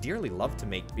 I would dearly love to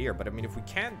make beer, but I mean, if we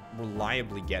can't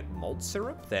reliably get malt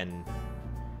syrup, then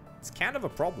it's kind of a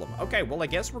problem. Okay, well, I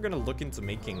guess we're gonna look into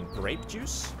making grape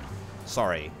juice.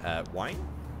 Sorry, wine?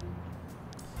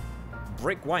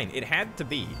 Brick wine, it had to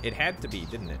be,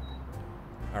 didn't it?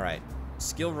 All right,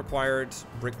 skill required,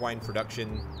 brick wine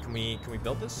production. Can we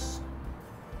build this?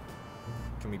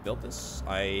 Can we build this?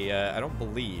 I don't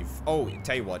believe. Oh,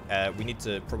 tell you what. We need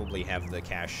to probably have the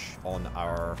cash on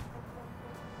our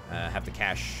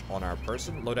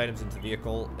person. Load items into the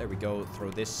vehicle. There we go. Throw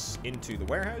this into the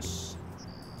warehouse.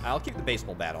 I'll keep the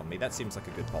baseball bat on me. That seems like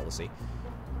a good policy.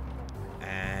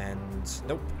 And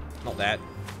nope, not that.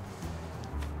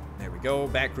 There we go.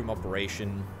 Backroom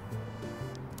operation.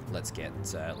 Let's get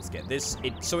this.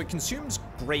 So it consumes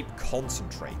grape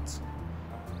concentrate.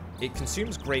 It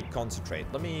consumes grape concentrate.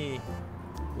 Let me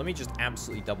just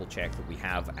absolutely double check that we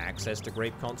have access to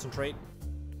grape concentrate.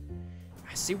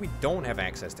 I see we don't have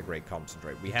access to grape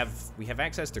concentrate. We have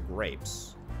access to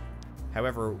grapes.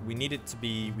 However, we need it to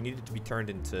be turned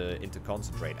into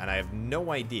concentrate, and I have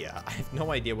no idea. I have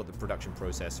no idea what the production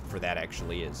process for that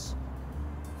actually is.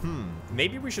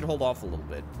 Maybe we should hold off a little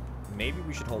bit.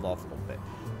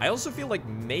 I also feel like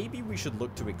maybe we should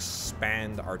look to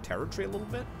expand our territory a little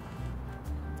bit.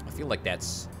 I feel like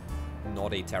that's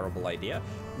not a terrible idea.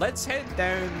 Let's head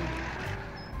down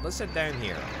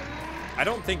here. I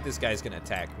don't think this guy's gonna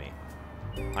attack me.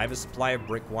 I have a supply of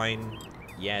brick wine.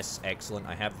 Yes, excellent.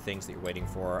 I have the things that you're waiting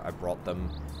for. I brought them.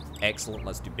 Excellent.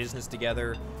 Let's do business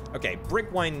together. Okay,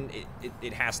 brick wine,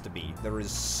 it has to be. There is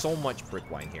so much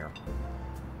brick wine here.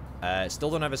 Still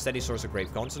don't have a steady source of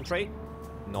grape concentrate.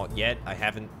 Not yet. I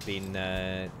haven't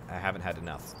had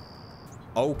enough.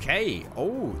 Okay.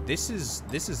 Oh, this is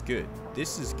good.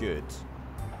 This is good.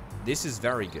 This is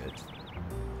very good.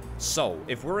 So,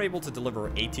 if we're able to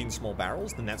deliver 18 small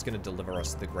barrels, then that's going to deliver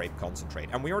us the grape concentrate.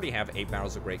 And we already have 8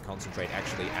 barrels of grape concentrate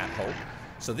actually at home.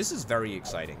 So this is very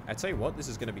exciting. I tell you what, this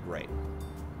is going to be great.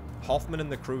 Hoffman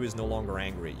and the crew is no longer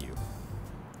angry at you.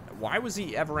 Why was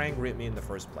he ever angry at me in the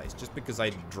first place? Just because I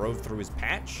drove through his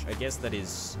patch? I guess that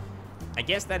is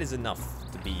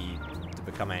enough to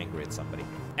become angry at somebody.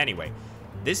 Anyway,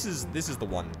 this is the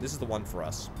one. This is the one for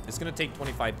us. It's gonna take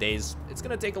 25 days. It's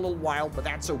gonna take a little while, but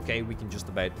that's okay. We can just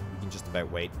about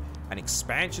wait. An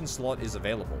expansion slot is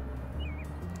available.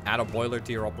 Add a boiler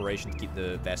to your operation to keep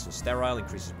the vessel sterile.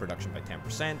 Increases production by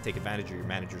 10%. Take advantage of your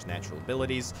manager's natural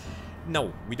abilities.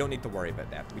 No, we don't need to worry about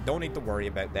that. We don't need to worry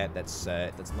about that. That's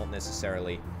not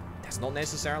necessarily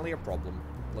a problem.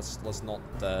 Let's not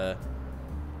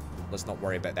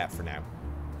worry about that for now.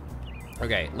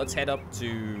 Okay, let's head up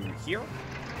to here.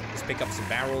 Let's pick up some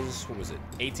barrels. What was it?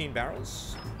 18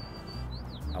 barrels?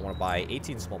 I want to buy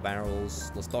 18 small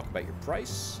barrels. Let's talk about your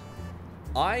price.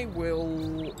 I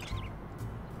will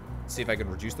see if I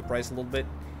can reduce the price a little bit.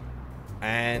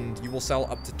 And you will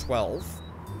sell up to 12.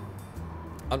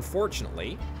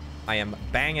 Unfortunately, I am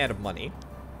bang out of money.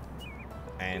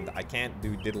 And I can't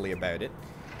do diddly about it.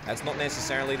 That's not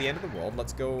necessarily the end of the world.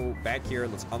 Let's go back here.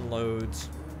 Let's unload.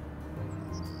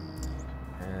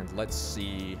 And let's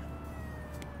see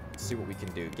what we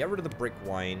can do. Get rid of the brick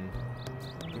wine.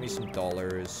 Give me some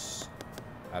dollars.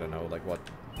 I don't know, like what?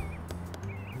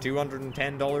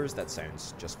 $210? That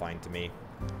sounds just fine to me.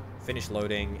 Finish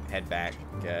loading, head back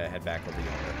over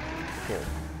yonder. Cool.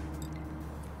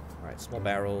 Alright, small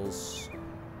barrels.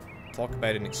 Talk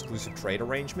about an exclusive trade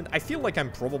arrangement. I feel like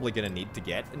I'm probably going to need to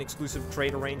get an exclusive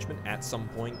trade arrangement at some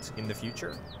point in the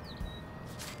future.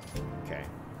 Okay.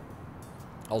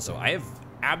 Also, I have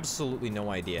absolutely no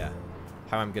idea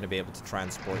how I'm going to be able to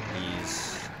transport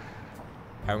these...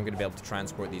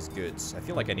 goods. I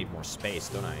feel like I need more space,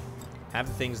 don't I? Have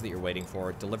the things that you're waiting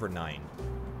for. Deliver 9.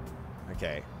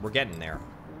 Okay, we're getting there.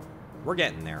 We're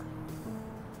getting there.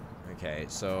 Okay,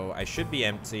 so I should be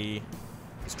empty.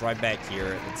 Let's drive back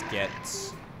here. Let's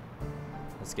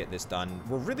get this done.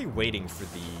 We're really waiting for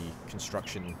the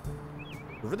construction.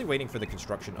 We're really waiting for the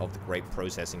construction of the grape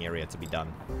processing area to be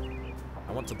done.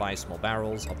 I want to buy small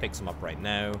barrels. I'll pick some up right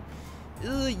now.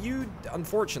 You,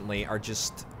 unfortunately, are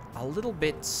just a little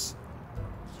bit...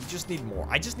 You just need more.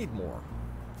 I just need more.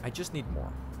 I just need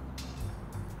more.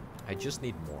 I just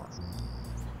need more.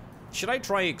 Should I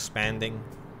try expanding?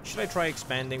 Should I try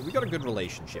expanding? We got a good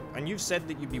relationship, and you've said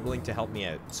that you'd be willing to help me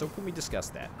out, so can we discuss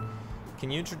that? Can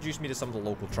you introduce me to some of the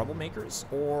local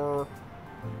troublemakers, or...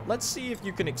 Let's see if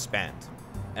you can expand.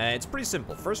 It's pretty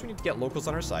simple. First, we need to get locals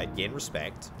on our side, gain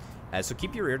respect. So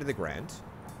keep your ear to the ground.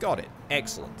 Got it.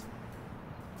 Excellent.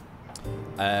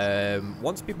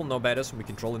 Once people know about us and we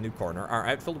control a new corner, our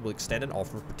outfit will extend an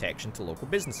offer of protection to local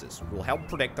businesses. We'll help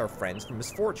protect our friends from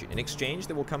misfortune. In exchange,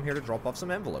 they will come here to drop off some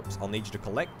envelopes. I'll need you to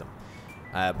collect them.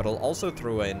 But I'll also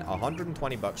throw in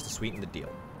 120 bucks to sweeten the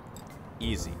deal.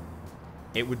 Easy.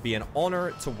 It would be an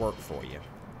honor to work for you.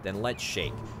 Then let's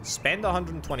shake. Spend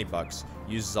 120 bucks,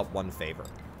 uses up 1 favor.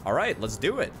 Alright, let's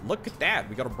do it. Look at that.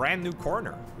 We got a brand new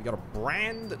corner. We got a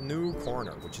brand new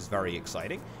corner, which is very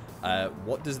exciting.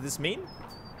 What does this mean?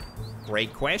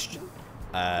 Great question.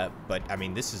 But I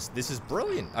mean, this is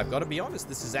brilliant. I've got to be honest.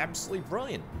 This is absolutely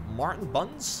brilliant. Martin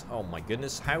Buns? Oh my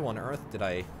goodness. How on earth did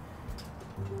I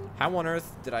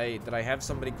have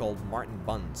somebody called Martin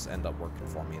Buns end up working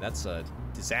for me? That's a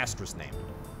disastrous name.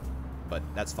 But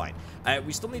that's fine.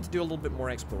 We still need to do a little bit more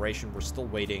exploration. We're still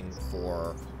waiting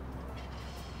for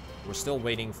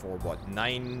what,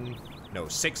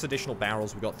 6 additional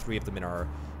barrels. We got 3 of them in our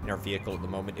vehicle at the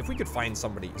moment. If we could find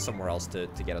somebody somewhere else to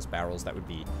get us barrels, that would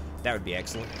be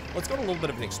excellent. Let's go to a little bit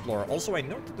of an explorer. Also, I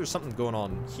note that there's something going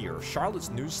on here. Charlotte's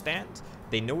newsstand.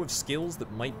 They know of skills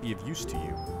that might be of use to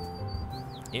you.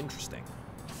 Interesting.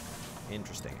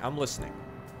 Interesting. I'm listening.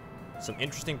 Some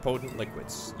interesting potent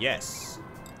liquids. Yes.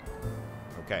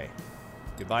 Okay.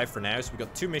 Goodbye for now. So we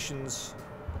got 2 missions.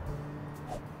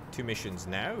 2 missions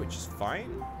now, which is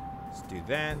fine. Let's do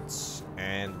that,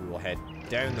 and we will head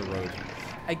down the road.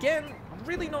 Again,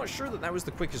 really not sure that was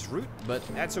the quickest route, but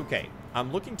that's okay.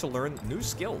 I'm looking to learn new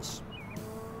skills.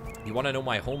 You want to know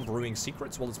my home brewing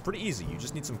secrets? Well, it's pretty easy. You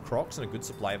just need some crocks and a good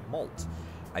supply of malt.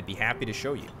 I'd be happy to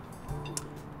show you.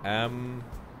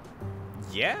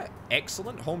 Yeah,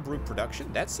 excellent homebrew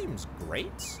production. That seems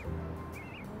great.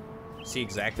 See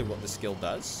exactly what the skill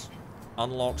does.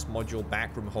 Unlocks module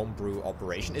backroom homebrew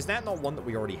operation. Is that not one that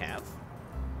we already have?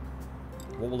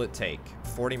 What will it take?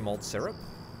 40 malt syrup?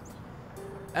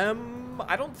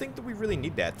 I don't think that we really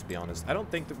need that, to be honest. I don't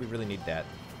think that we really need that.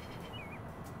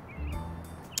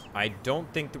 I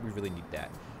don't think that we really need that.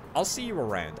 I'll see you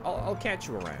around. I'll catch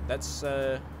you around. That's,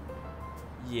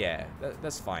 yeah,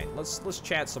 that's fine. Let's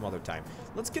chat some other time.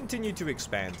 Let's continue to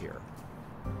expand here.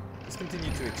 Let's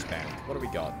continue to expand. What do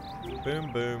we got?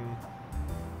 Boom, boom.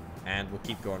 And we'll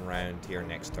keep going around here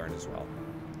next turn as well.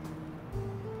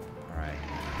 Alright.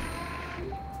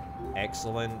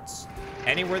 Excellent.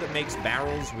 Anywhere that makes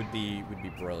barrels would be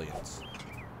brilliant.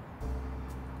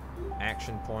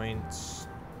 Action points.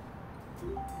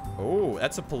 Oh,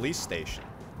 that's a police station.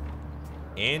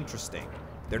 Interesting.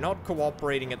 They're not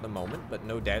cooperating at the moment, but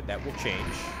no doubt that will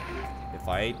change if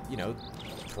I, you know,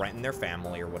 threaten their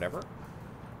family or whatever.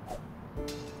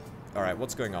 Alright,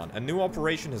 what's going on? A new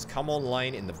operation has come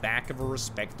online in the back of a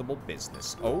respectable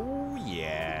business. Oh,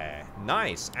 yeah.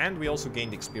 Nice. And we also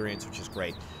gained experience, which is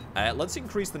great. Let's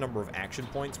increase the number of action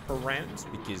points per round,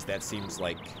 because that seems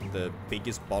like the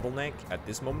biggest bottleneck at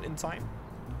this moment in time.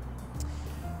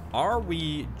 Are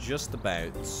we just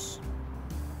about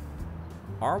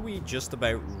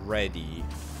ready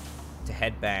to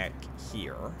head back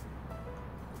here?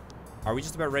 Are we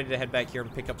just about ready to head back here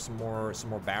and pick up some more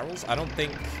barrels? I don't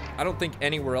think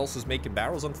anywhere else is making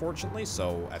barrels, unfortunately,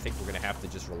 so I think we're gonna have to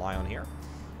just rely on here.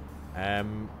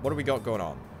 What do we got going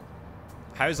on?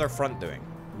 How's our front doing?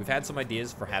 We've had some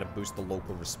ideas for how to boost the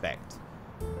local respect.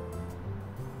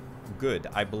 Good.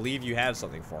 I believe you have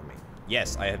something for me.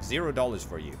 Yes, I have $0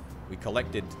 for you. We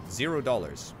collected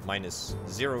 $0 minus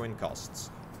 0 in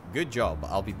costs. Good job.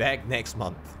 I'll be back next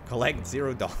month. Collect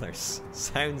 $0.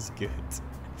 Sounds good.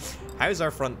 How's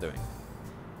our front doing?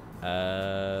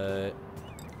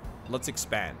 Let's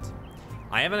expand.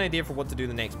 I have an idea for what to do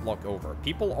the next block over.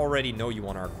 People already know you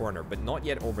on our corner, but not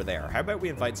yet over there. How about we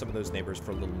invite some of those neighbors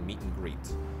for a little meet and greet?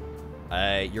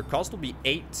 Your cost will be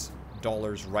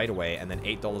 $8 right away, and then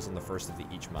 $8 on the first of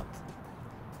each month.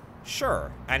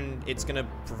 Sure, and it's gonna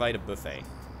provide a buffet.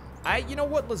 You know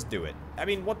what? Let's do it. I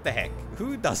mean, what the heck?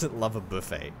 Who doesn't love a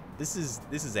buffet? This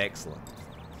is excellent.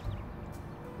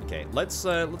 Okay, let's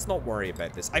not worry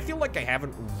about this. I feel like I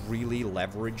haven't really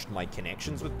leveraged my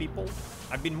connections with people.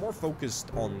 I've been more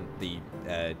focused on the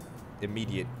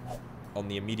immediate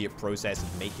process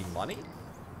of making money.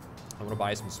 I'm gonna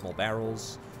buy some small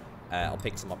barrels. I'll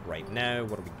pick some up right now.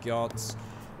 What do we got?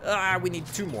 We need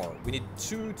 2 more. We need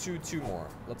two more.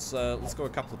 Let's go a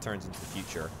couple of turns into the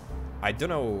future. I don't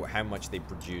know how much they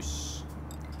produce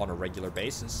on a regular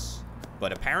basis,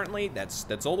 but apparently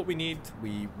that's all that we need.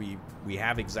 We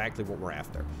have exactly what we're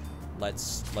after.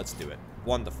 Let's do it.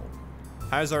 Wonderful.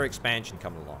 How's our expansion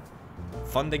coming along?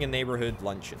 Funding a neighborhood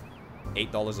luncheon.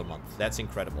 $8 a month. That's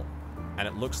incredible. And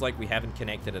it looks like we haven't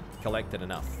collected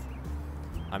enough.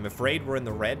 I'm afraid we're in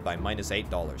the red by minus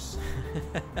 $8.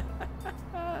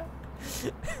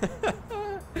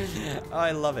 Oh,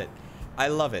 I love it. I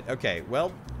love it. Okay,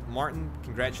 well, Martin,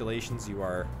 congratulations. You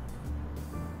are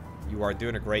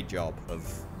doing a great job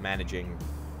of managing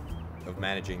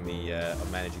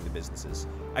the businesses.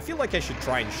 I feel like I should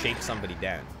try and shake somebody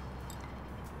down.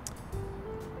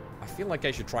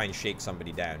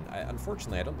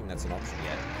 Unfortunately, I don't think that's an option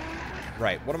yet.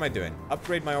 Right, what am I doing?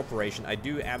 Upgrade my operation. I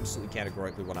do absolutely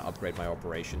categorically want to upgrade my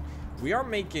operation. We are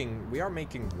making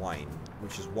wine,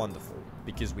 which is wonderful,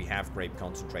 because we have grape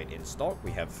concentrate in stock. We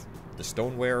have the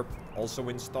stoneware also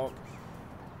in stock.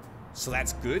 So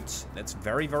that's good. That's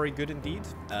very, very good indeed.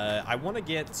 I want to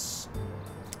get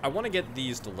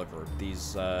these delivered.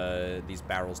 These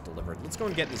barrels delivered. Let's go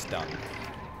and get this done.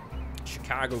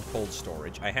 Chicago cold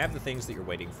storage. I have the things that you're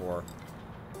waiting for.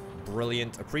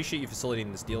 Brilliant. Appreciate you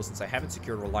facilitating this deal since I haven't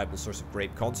secured a reliable source of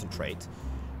grape concentrate.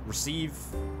 Receive.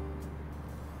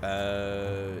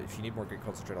 If you need more grape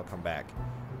concentrate, I'll come back.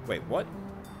 Wait, what?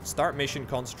 Start mission,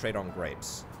 concentrate on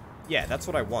grapes. Yeah, that's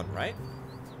what I want, right?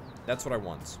 That's what I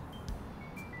want.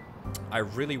 I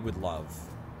really would love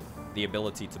the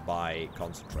ability to buy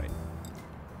concentrate.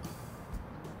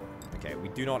 Okay, we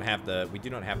do not have the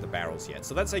barrels yet.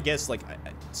 So that's, I guess, like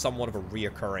somewhat of a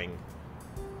reoccurring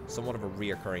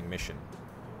mission.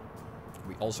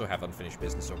 We also have unfinished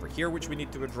business over here, which we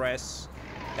need to address.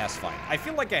 That's fine. I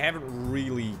feel like I haven't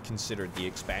really considered the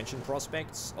expansion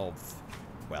prospects of,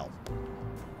 well,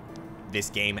 this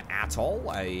game at all.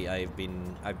 I've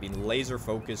been laser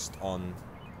focused on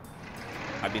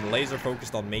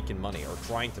making money, or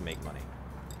trying to make money.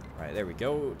 All right, there we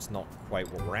go. It's not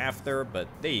quite what we're after, but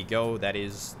there you go. That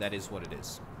is what it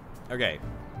is. Okay.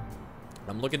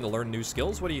 I'm looking to learn new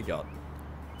skills. What do you got?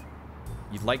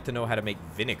 You'd like to know how to make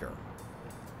vinegar.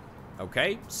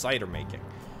 Okay, cider making.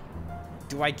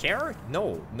 Do I care?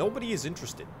 No, nobody is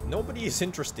interested. Nobody is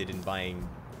interested in buying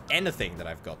anything that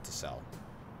I've got to sell.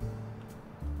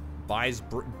 Buys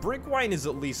brick wine is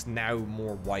at least now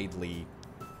more widely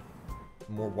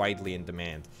in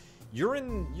demand.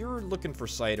 You're looking for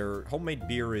cider. Homemade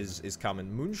beer is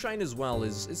coming. Moonshine as well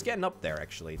is getting up there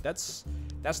actually. That's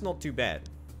not too bad.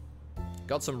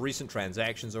 Got some recent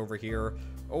transactions over here.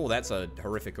 Oh, that's a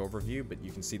horrific overview, but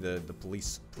you can see the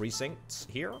police precincts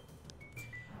here.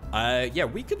 Yeah,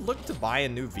 we could look to buy a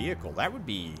new vehicle. That would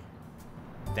be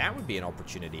an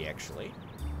opportunity actually.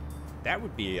 That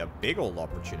would be a big old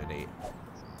opportunity.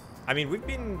 I mean, we've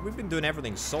been doing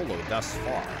everything solo thus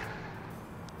far.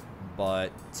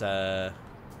 But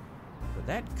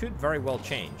that could very well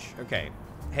change. Okay.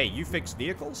 Hey, you fix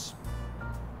vehicles?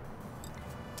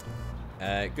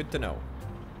 Good to know.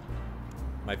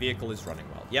 My vehicle is running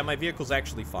well. Yeah, my vehicle's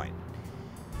actually fine.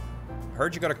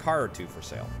 Heard you got a car or two for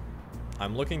sale.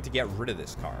 I'm looking to get rid of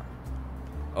this car.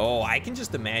 Oh, I can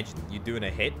just imagine you doing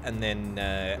a hit and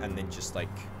then just like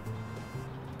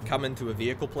come into a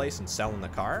vehicle place and selling the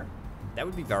car. That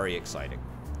would be very exciting.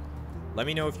 Let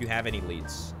me know if you have any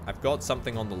leads. I've got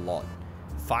something on the lot.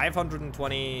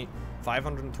 520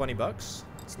 bucks.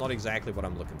 It's not exactly what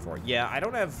I'm looking for. Yeah, I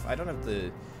don't have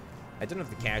the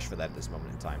cash for that at this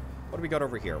moment in time. What do we got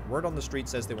over here? Word on the street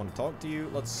says they want to talk to you.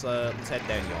 Let's head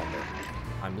down yonder.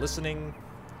 I'm listening.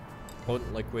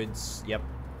 Potent liquids. Yep.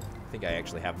 I think I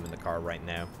actually have them in the car right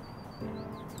now.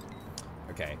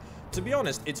 Okay. To be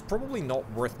honest, it's probably not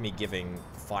worth me giving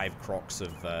 5 crocs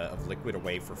of liquid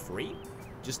away for free.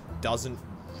 Just doesn't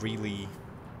really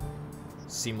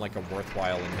seem like a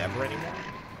worthwhile endeavor anymore.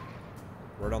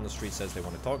 Word on the street says they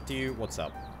want to talk to you. What's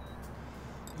up?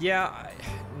 Yeah,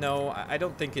 no, I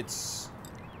don't think it's...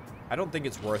 I don't think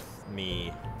it's worth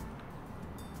me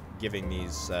giving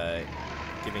these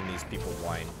people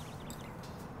wine.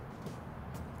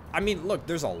 I mean, look,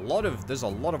 there's a lot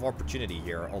of opportunity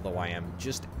here, although I am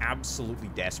just absolutely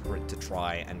desperate to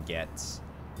try and get...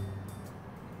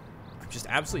 I'm just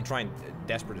absolutely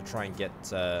desperate to try and get...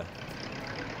 a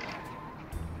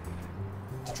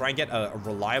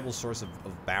reliable source of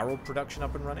barrel production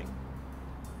up and running.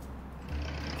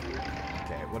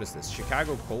 Okay, what is this?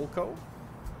 Chicago Coal Co?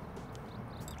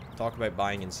 Talk about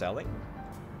buying and selling.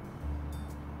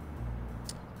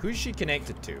 Who's she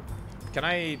connected to? Can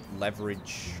I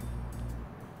leverage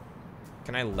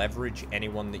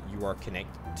anyone that you are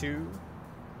connected to?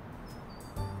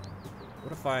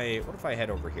 What if I head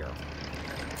over here?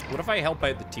 What if I help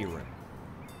out the tea room?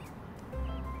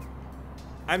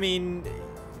 I mean,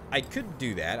 I could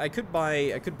do that. I could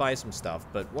buy some stuff,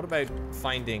 but what about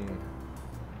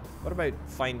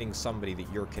finding somebody that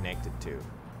you're connected to?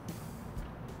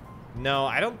 No,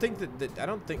 I don't think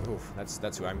oof,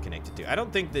 that's who I'm connected to. I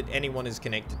don't think that anyone is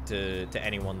connected to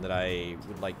anyone that I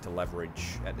would like to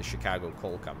leverage at the Chicago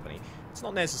Coal Company. It's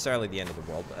not necessarily the end of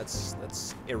the world, but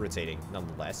that's irritating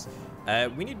nonetheless.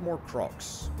 We need more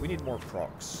crocs. We need more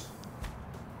crocs.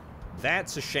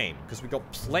 That's a shame, because we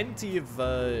got plenty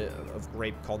of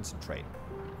grape concentrate.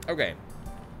 Okay,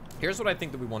 here's what I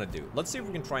think that we want to do. Let's see if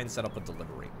we can try and set up a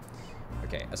delivery.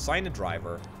 Okay, assign a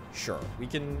driver. Sure, we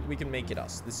can make it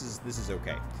us. This is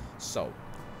okay. So,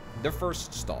 the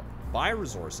first stop. Buy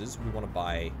resources. We want to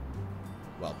buy,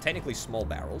 well, technically small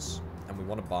barrels, and we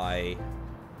want to buy.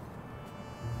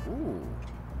 Ooh,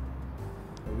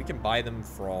 we can buy them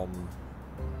from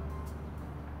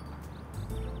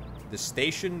the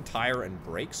station tire and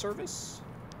brake service.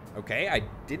 Okay, I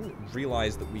didn't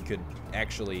realize that we could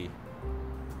actually...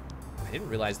 I didn't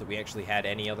realize that we actually had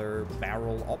any other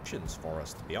barrel options for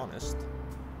us, to be honest.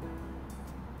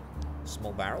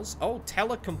 Small barrels? Oh,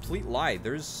 tell a complete lie.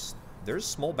 There's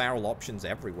small barrel options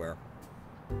everywhere.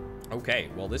 Okay,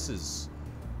 well this is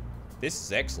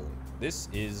excellent. This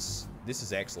is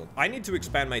excellent. I need to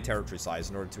expand my territory size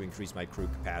in order to increase my crew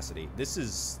capacity. This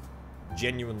is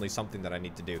genuinely something that I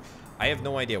need to do. I have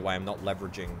no idea why I'm not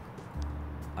leveraging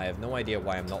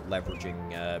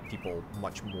people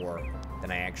much more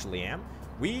than I actually am.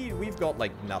 We've got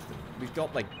like nothing. We've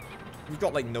got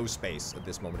like no space at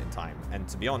this moment in time. And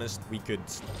to be honest, we could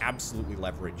absolutely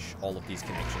leverage all of these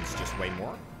connections just way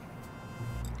more.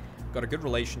 Got a good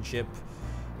relationship.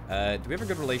 Do we have a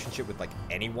good relationship with like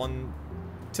anyone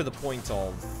to the point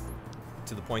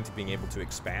of being able to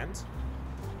expand?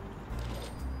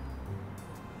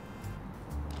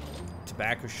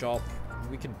 Tobacco shop.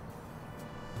 We can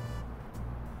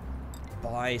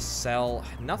buy, sell.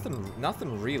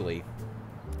 Nothing really.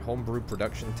 Homebrew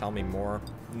production. Tell me more.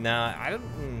 Nah, I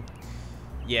don't.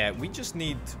 Yeah, we just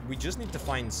need to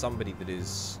find somebody that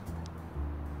is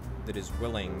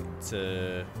willing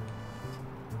to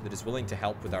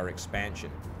help with our expansion.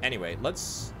 Anyway,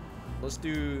 let's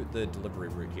do the delivery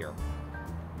route here.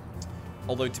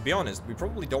 Although, to be honest, we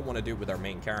probably don't want to do it with our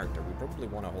main character. We probably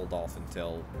want to hold off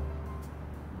until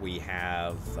we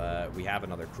have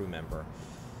another crew member.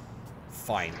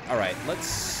 Fine. All right.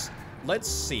 Let's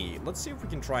see if we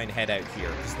can try and head out here,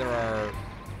 because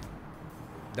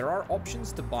there are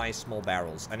options to buy small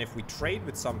barrels, and if we trade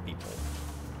with some people,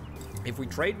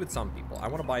 I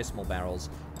want to buy small barrels.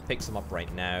 I'll pick some up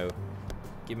right now.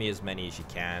 Give me as many as you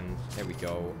can. There we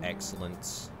go.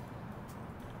 Excellent.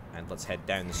 And let's head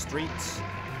down the street.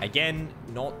 Again,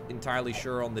 not entirely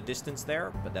sure on the distance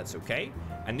there, but that's okay.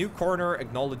 A new corner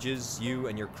acknowledges you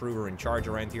and your crew are in charge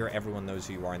around here. Everyone knows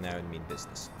who you are now and mean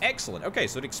business. Excellent. Okay,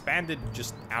 so it expanded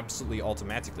just absolutely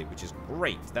automatically, which is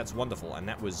great. That's wonderful. And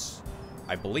that was,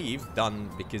 I believe, done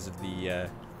because of the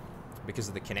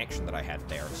connection that I had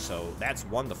there. So that's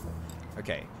wonderful.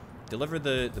 Okay, deliver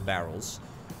the barrels.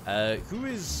 Who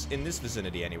is in this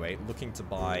vicinity anyway looking to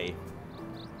buy...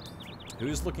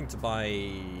 Who's looking to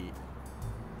buy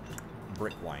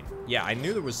brick wine? Yeah, I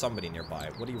knew there was somebody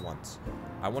nearby. What do you want?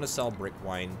 I want to sell brick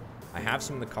wine. I have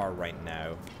some in the car right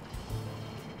now.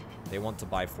 They want to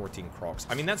buy 14 crocs.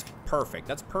 I mean, that's perfect.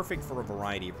 That's perfect for a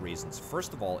variety of reasons.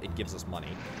 First of all, it gives us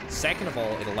money. Second of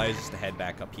all, it allows us to head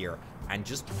back up here and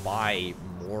just buy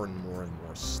more and more and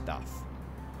more stuff.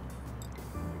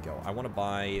 There we go. I want to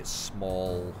buy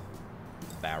small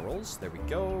barrels. There we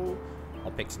go. I'll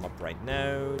pick some up right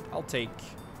now. I'll take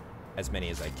as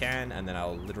many as I can, and then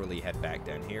I'll literally head back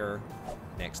down here.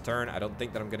 Next turn. I don't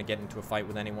think that I'm going to get into a fight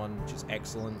with anyone, which is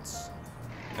excellent.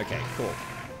 Okay, cool.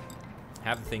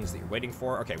 Have the things that you're waiting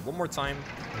for. Okay, one more time.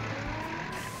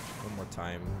 One more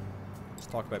time. Let's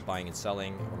talk about buying and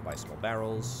selling. I want to buy small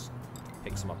barrels.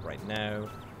 Pick some up right now.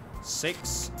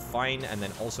 6, fine, and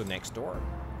then also next door.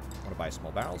 I want to buy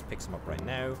small barrels. Pick some up right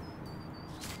now.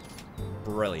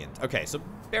 Brilliant. Okay, so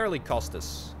barely cost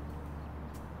us.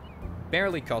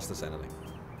 Barely cost us anything.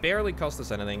 Barely cost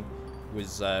us anything.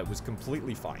 Was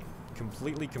completely fine.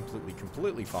 Completely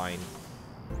fine.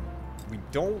 We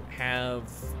don't have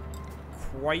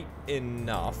quite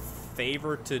enough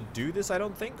favor to do this, I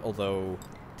don't think. Although,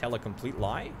 tell a complete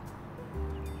lie.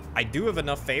 I do have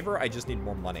enough favor, I just need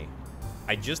more money.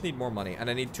 I just need more money, and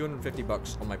I need 250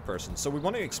 bucks on my person. So we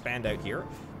want to expand out here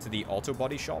to the auto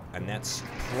body shop, and that's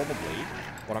probably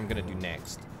what I'm going to do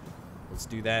next. Let's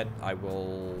do that. I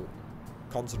will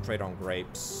concentrate on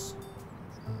grapes.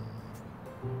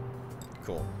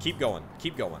 Cool. Keep going.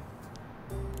 Keep going.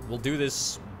 We'll do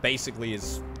this basically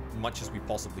as much as we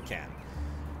possibly can.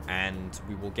 And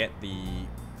we will get the...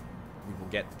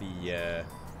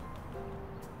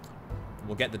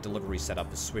 We'll get the delivery set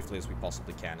up as swiftly as we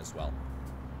possibly can as well.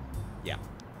 Yeah,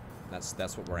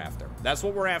 that's what we're after. That's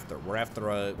what we're after. We're after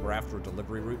a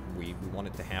delivery route. We want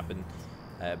it to happen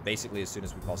basically as soon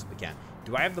as we possibly can.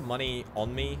 Do I have the money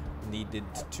on me needed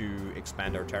to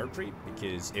expand our territory?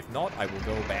 Because if not, I will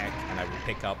go back and I will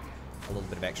pick up a little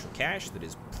bit of extra cash that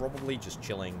is probably just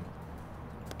chilling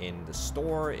in the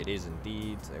store. It is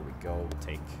indeed. There we go. We'll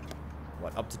take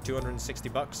what, up to 260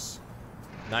 bucks.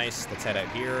 Nice. Let's head out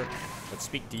here. Let's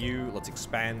speak to you. Let's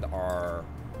expand our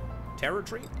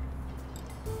territory.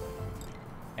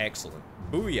 Excellent.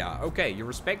 Booyah. Okay, your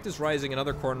respect is rising.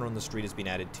 Another corner on the street has been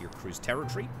added to your crew's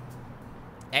territory.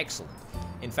 Excellent.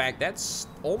 In fact, that's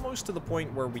almost to the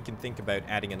point where we can think about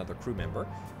adding another crew member.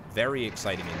 Very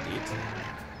exciting indeed.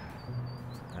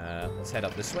 Let's head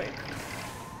up this way.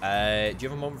 Do you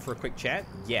have a moment for a quick chat?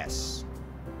 Yes.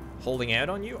 Holding out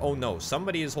on you? Oh no,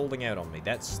 somebody is holding out on me.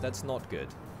 That's not good.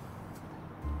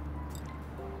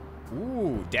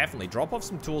 Ooh, definitely. Drop off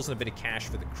some tools and a bit of cash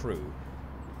for the crew.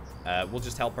 We'll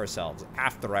just help ourselves.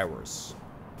 After hours.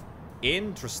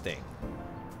 Interesting.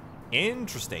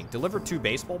 Interesting. Deliver 2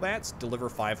 baseball bats. Deliver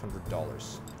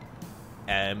 $500.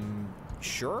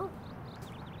 Sure.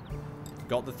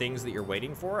 Got the things that you're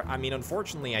waiting for. I mean,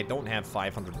 unfortunately, I don't have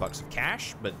 500 bucks of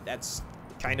cash, but that's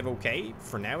kind of okay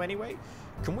for now anyway.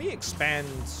 Can we expand...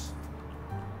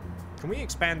 Can we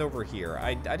expand over here?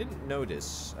 I didn't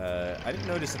notice. I didn't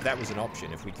notice if that was an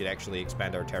option, if we could actually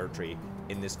expand our territory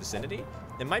in this vicinity.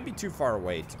 It might be too far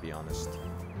away, to be honest.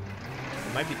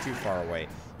 It might be too far away.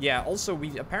 Yeah, also,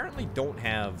 we apparently don't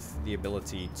have the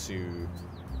ability to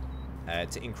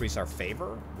increase our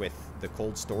favor with the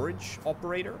cold storage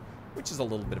operator, which is a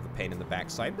little bit of a pain in the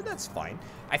backside, but that's fine.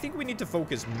 I think we need to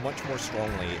focus much more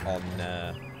strongly on...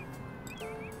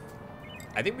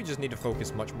 I think we just need to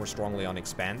focus much more strongly on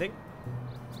expanding.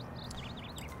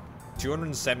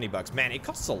 270 bucks. Man, it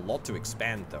costs a lot to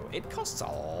expand, though. It costs a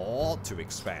lot to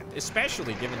expand,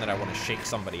 especially given that I want to shake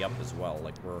somebody up as well.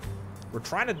 Like we're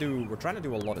trying to do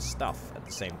a lot of stuff at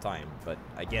the same time, but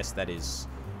I guess it's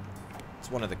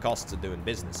one of the costs of doing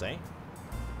business, eh?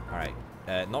 All right.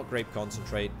 Not grape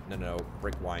concentrate. No,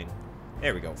 brick wine.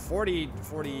 There we go. 40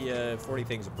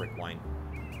 things of brick wine.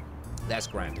 That's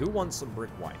grand. Who wants some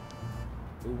brick wine?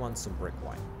 Who wants some brick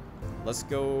wine? Let's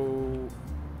go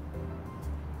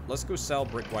sell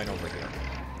brick wine over here.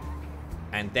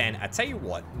 And then, I tell you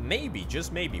what, maybe,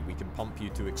 just maybe, we can pump you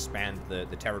to expand the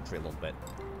territory a little bit.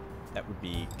 That would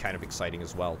be kind of exciting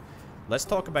as well. Let's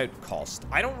talk about cost.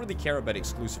 I don't really care about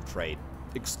exclusive trade.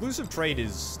 Exclusive trade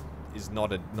is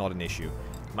not an issue.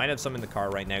 Might have some in the car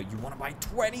right now. You want to buy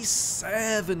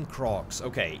 27 crocs.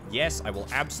 Okay, yes, I will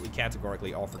absolutely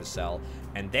categorically offer to sell.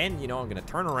 And then, you know, I'm going to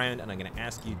turn around and I'm going to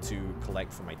ask you to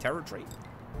collect from my territory.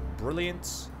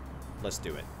 Brilliant. Let's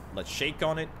do it. Let's shake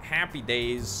on it. Happy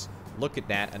days. Look at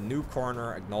that. A new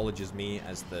corner acknowledges me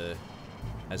as the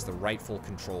rightful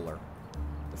controller.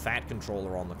 The fat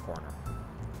controller on the corner.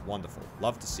 Wonderful.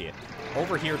 Love to see it.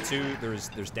 Over here, too, there's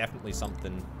definitely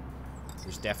something...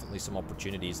 There's definitely some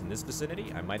opportunities in this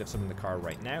vicinity. I might have some in the car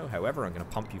right now. However, I'm going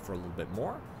to pump you for a little bit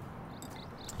more.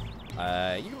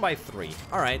 You can buy 3.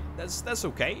 All right, that's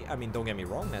okay. I mean, don't get me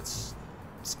wrong. It's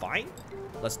fine.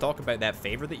 Let's talk about that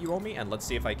favor that you owe me, and let's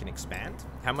see if I can expand.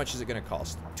 How much is it going to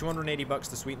cost? 280 bucks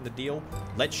to sweeten the deal.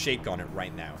 Let's shake on it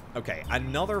right now. Okay,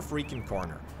 another freaking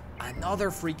corner. Another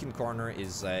freaking corner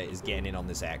is getting in on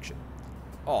this action.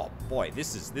 Oh boy,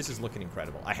 this is looking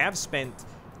incredible. I have spent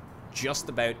just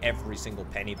about every single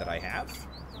penny that I have,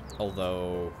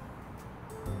 although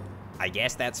I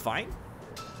guess that's fine.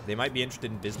 They might be interested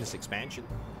in business expansion.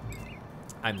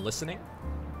 I'm listening.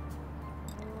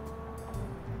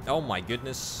 Oh my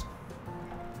goodness.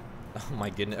 Oh my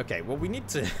goodness. Okay, well we need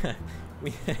to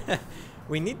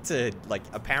we need to like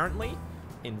apparently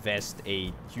invest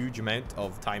a huge amount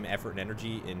of time, effort, and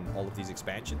energy in all of these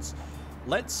expansions.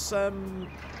 Let's head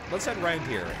around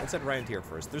here. Let's head around here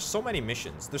first. There's so many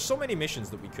missions. There's so many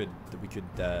missions that we could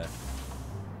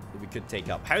take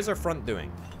up. How's our front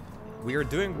doing? We are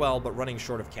doing well, but running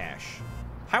short of cash.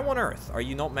 How on earth are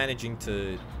you not managing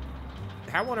to?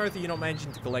 How on earth are you not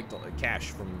managing to collect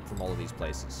cash from all of these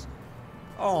places?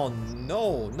 Oh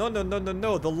no, no, no, no, no,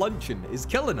 no. The luncheon is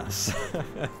killing us.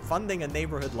 Funding a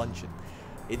neighborhood luncheon.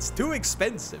 It's too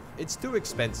expensive. It's too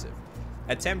expensive.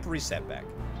 A temporary setback.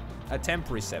 A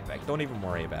temporary setback. Don't even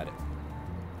worry about it.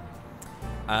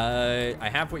 I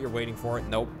have what you're waiting for.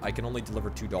 Nope, I can only deliver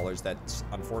 $2. That's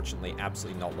unfortunately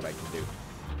absolutely not what I can do.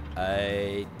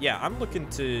 Yeah, I'm looking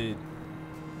to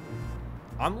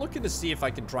see if I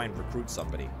can try and recruit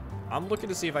somebody.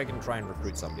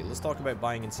 Let's talk about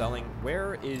buying and selling.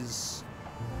 Where is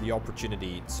the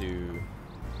opportunity to...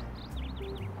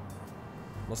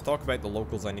 Let's talk about the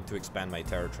locals. I need to expand my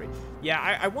territory.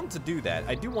 Yeah, I want to do that.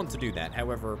 I do want to do that.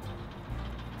 However,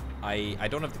 I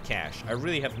don't have the cash. I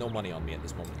really have no money on me at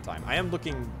this moment in time. I am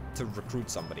looking to recruit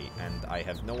somebody, and I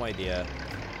have no idea.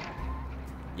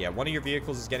 Yeah, one of your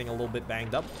vehicles is getting a little bit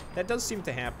banged up. That does seem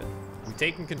to happen. We've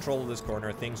taken control of this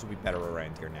corner. Things will be better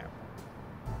around here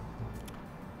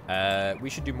now. We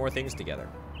should do more things together.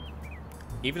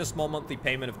 Even a small monthly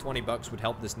payment of 20 bucks would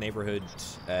help this neighborhood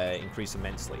increase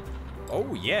immensely.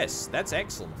 Oh, yes. That's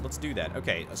excellent. Let's do that.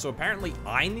 Okay, so apparently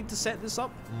I need to set this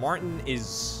up. Martin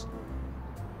is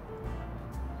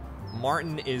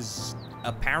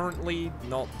apparently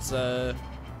not...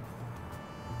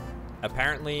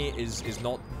 apparently is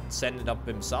not setting it up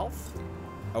himself.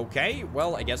 Okay,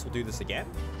 well, I guess we'll do this again.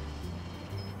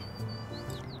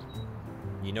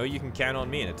 You know you can count on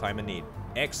me in a time of need.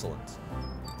 Excellent.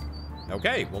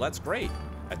 Okay, well, that's great.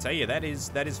 I tell you, that is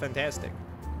fantastic.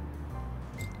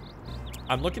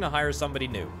 I'm looking to hire somebody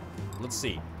new. Let's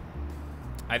see.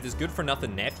 I have this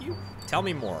good-for-nothing nephew? Tell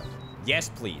me more. Yes,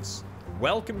 please.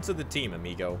 Welcome to the team,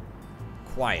 amigo.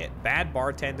 Quiet. Bad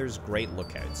bartenders, great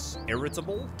lookouts.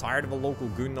 Irritable? Tired of a local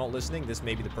goon not listening? This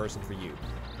may be the person for you.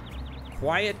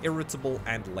 Quiet, irritable,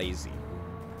 and lazy.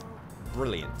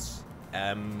 Brilliant.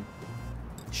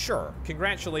 Sure.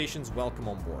 Congratulations. Welcome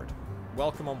on board.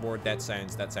 Welcome on board. That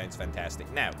sounds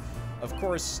fantastic. Now, of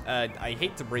course, I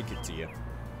hate to break it to you.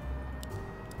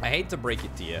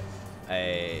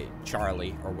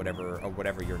 Charlie, or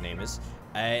whatever your name is.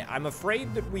 I'm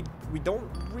afraid that we don't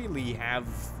really have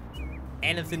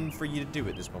anything for you to do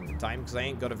at this moment in time, because I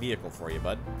ain't got a vehicle for you,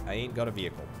 bud. I ain't got a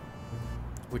vehicle.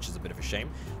 Which is a bit of a shame.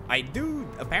 I do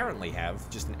apparently have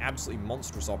just an absolutely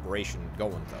monstrous operation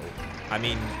going, though. I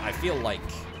mean, I feel like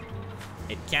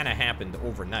it kind of happened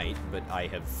overnight, but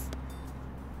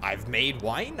I've made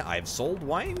wine, I've sold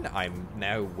wine, I'm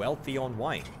now wealthy on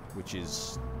wine, which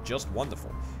is just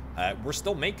wonderful. We're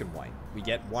still making wine. We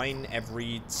get wine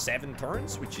every 7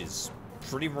 turns, which is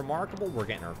pretty remarkable. We're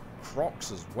getting our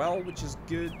crocks as well, which is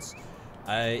good.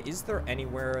 Is there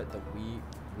anywhere that we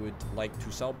would like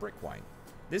to sell brick wine?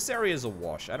 This area is a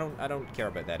wash. I don't care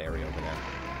about that area over there.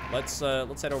 Let's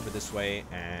head over this way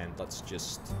and let's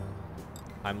just...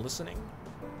 I'm listening.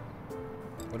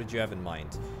 What did you have in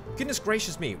mind? Goodness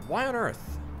gracious me, why on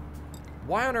earth?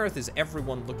 Why on earth is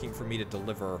everyone looking for me to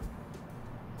deliver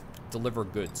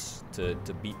goods to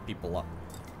beat people up?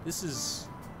 This is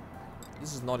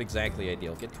not exactly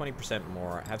ideal. Get 20%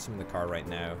 more. Have some in the car right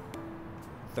now.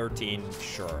 13,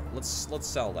 sure. Let's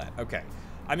sell that. Okay.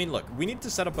 I mean, look, we need to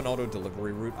set up an auto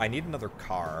delivery route. I need another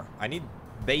car. I need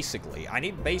basically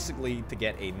to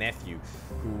get a nephew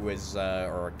who is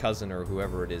or a cousin or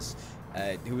whoever it is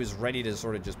who is ready to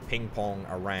sort of just ping pong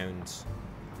around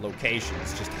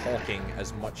locations, just hawking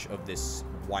as much of this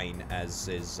wine as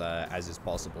is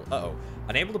possible. Uh-oh.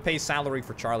 Unable to pay salary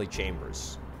for Charlie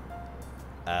Chambers.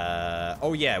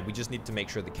 Oh yeah, we just need to make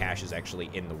sure the cash is actually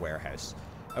in the warehouse.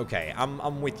 Okay,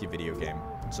 I'm with you, video game.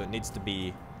 So it needs to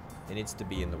be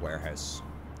in the warehouse.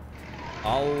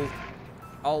 I'll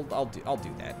do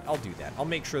that. I'll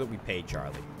make sure that we pay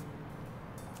Charlie.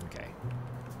 Okay.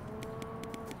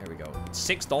 There we go.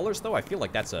 $6 though? I feel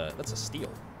like that's a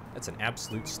steal. That's an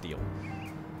absolute steal.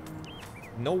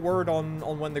 No word on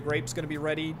when the grape's gonna be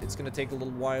ready. It's gonna take a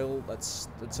little while. That's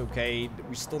okay.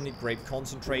 We still need grape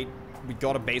concentrate. We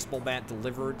got a baseball bat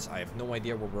delivered. I have no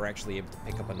idea where we're actually able to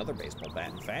pick up another baseball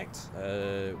bat, in fact.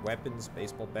 Weapons,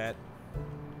 baseball bat.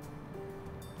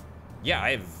 Yeah,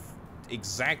 I have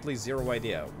exactly zero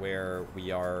idea where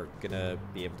we are gonna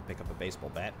be able to pick up a baseball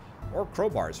bat. Or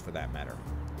crowbars, for that matter.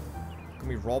 Can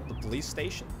we rob the police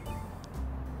station?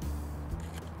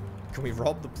 Can we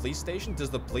rob the police station? Does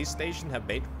the police station have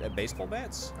baseball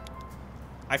bats?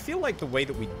 I feel like the way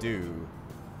that we do...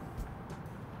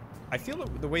 I feel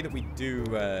like the way that we do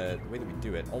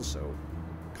it also.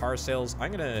 Car sales.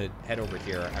 I'm gonna head over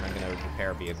here and I'm gonna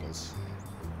repair vehicles.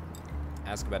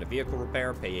 Ask about a vehicle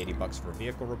repair. Pay 80 bucks for a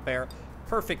vehicle repair.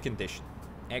 Perfect condition.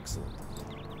 Excellent.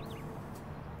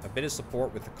 A bit of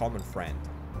support with a common friend.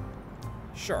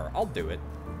 Sure, I'll do it.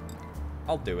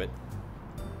 I'll do it.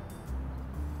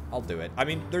 I'll do it. I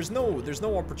mean, there's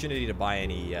no opportunity to buy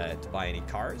any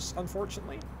cars,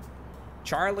 unfortunately.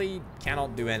 Charlie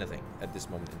cannot do anything at this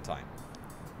moment in time.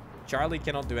 Charlie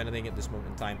cannot do anything at this moment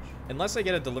in time unless I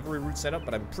get a delivery route set up,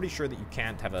 but I'm pretty sure that you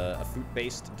can't have a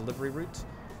food-based delivery route.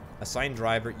 Assigned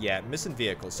driver, yeah, missing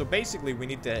vehicle. So basically, we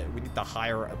need to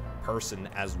hire a person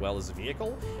as well as a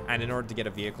vehicle, and in order to get a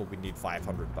vehicle, we need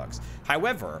 500 bucks.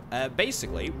 However,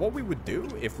 basically, what we would do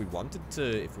if we wanted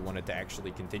to actually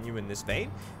continue in this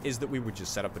vein is that we would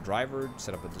just set up a driver,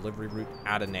 set up a delivery route,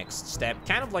 add a next step,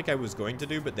 kind of like I was going to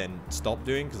do, but then stop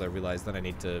doing because I realized that I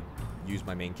need to use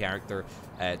my main character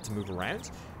to move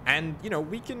around. And you know,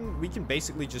 we can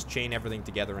basically just chain everything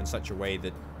together in such a way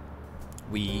that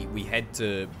we head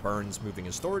to Burns Moving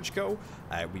and Storage Co.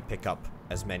 We pick up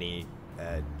as many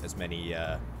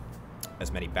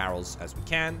barrels as we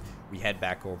can. We head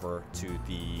back over to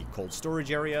the cold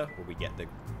storage area where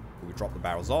we drop the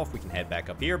barrels off. We can head back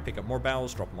up here, pick up more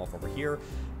barrels, drop them off over here,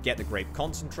 get the grape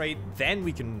concentrate. Then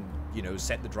we can, you know,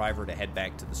 set the driver to head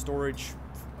back to the storage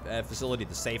facility,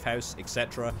 the safe house,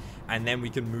 etc. And then we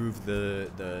can move the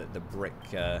brick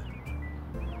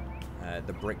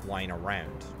wine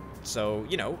around. So,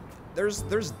 you know, there's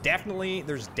definitely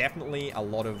a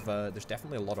lot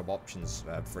of options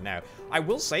for now. I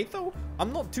will say though,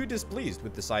 I'm not too displeased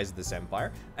with the size of this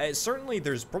empire. Certainly,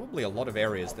 there's probably a lot of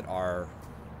areas that are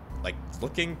like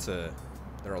looking to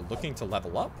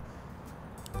level up.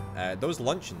 Those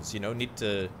luncheons, you know, need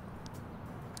to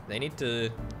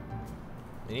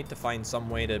find some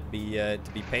way to be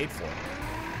paid for.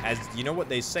 As you know what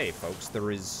they say, folks, there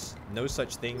is no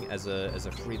such thing as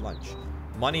a free lunch.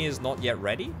 Money is not yet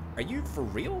ready? Are you for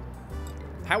real?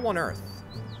 How on earth?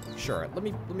 Sure, let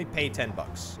me pay 10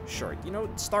 bucks. Sure, you know,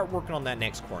 start working on that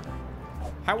next corner.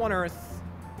 How on earth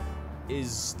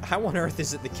is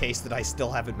it the case that I still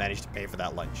haven't managed to pay for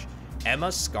that lunch?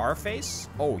 Emma Scarface?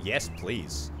 Oh, yes,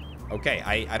 please. Okay,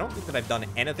 I don't think that I've done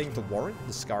anything to warrant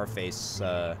the Scarface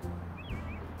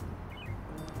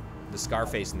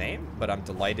name, but I'm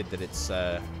delighted that it's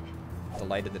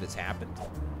happened.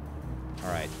 All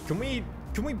right, can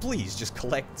we please just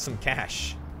collect some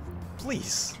cash?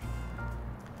 Please.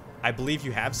 I believe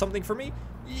you have something for me?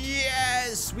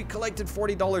 Yes! We collected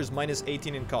 $40 minus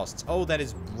 18 in costs. Oh, that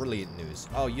is brilliant news.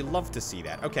 Oh, you love to see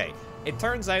that. Okay, it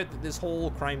turns out that this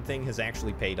whole crime thing has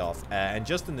actually paid off, and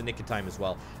just in the nick of time as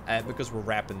well, because we're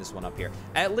wrapping this one up here.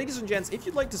 Ladies and gents, if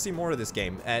you'd like to see more of this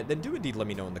game, then do indeed let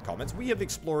me know in the comments. We have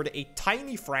explored a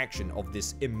tiny fraction of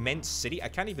this immense city. I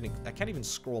can't even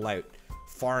scroll out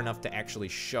far enough to actually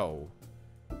show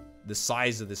the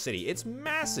size of the city. It's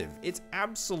massive. It's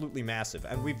absolutely massive.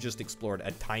 And we've just explored a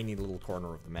tiny little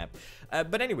corner of the map.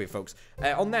 But anyway, folks,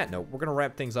 on that note, we're going to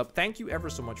wrap things up. Thank you ever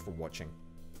so much for watching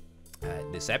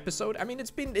this episode. I mean, it's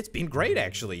been great,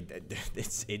 actually.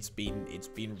 It's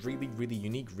been really, really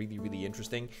unique, really, really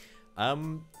interesting.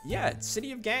 Yeah,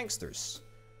 City of Gangsters.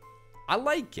 I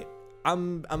like it.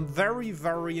 I'm very,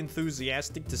 very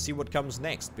enthusiastic to see what comes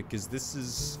next, because this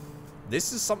is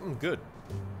something good.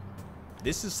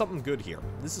 This is something good here.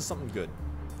 This is something good.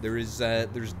 There's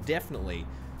definitely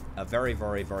a very,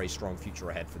 very, very strong future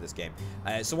ahead for this game.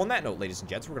 So on that note, ladies and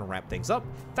gents, we're going to wrap things up.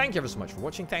 Thank you ever so much for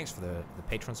watching. Thanks for the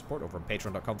Patreon support over on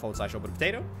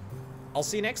patreon.com/potato. I'll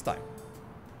see you next time.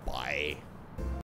 Bye.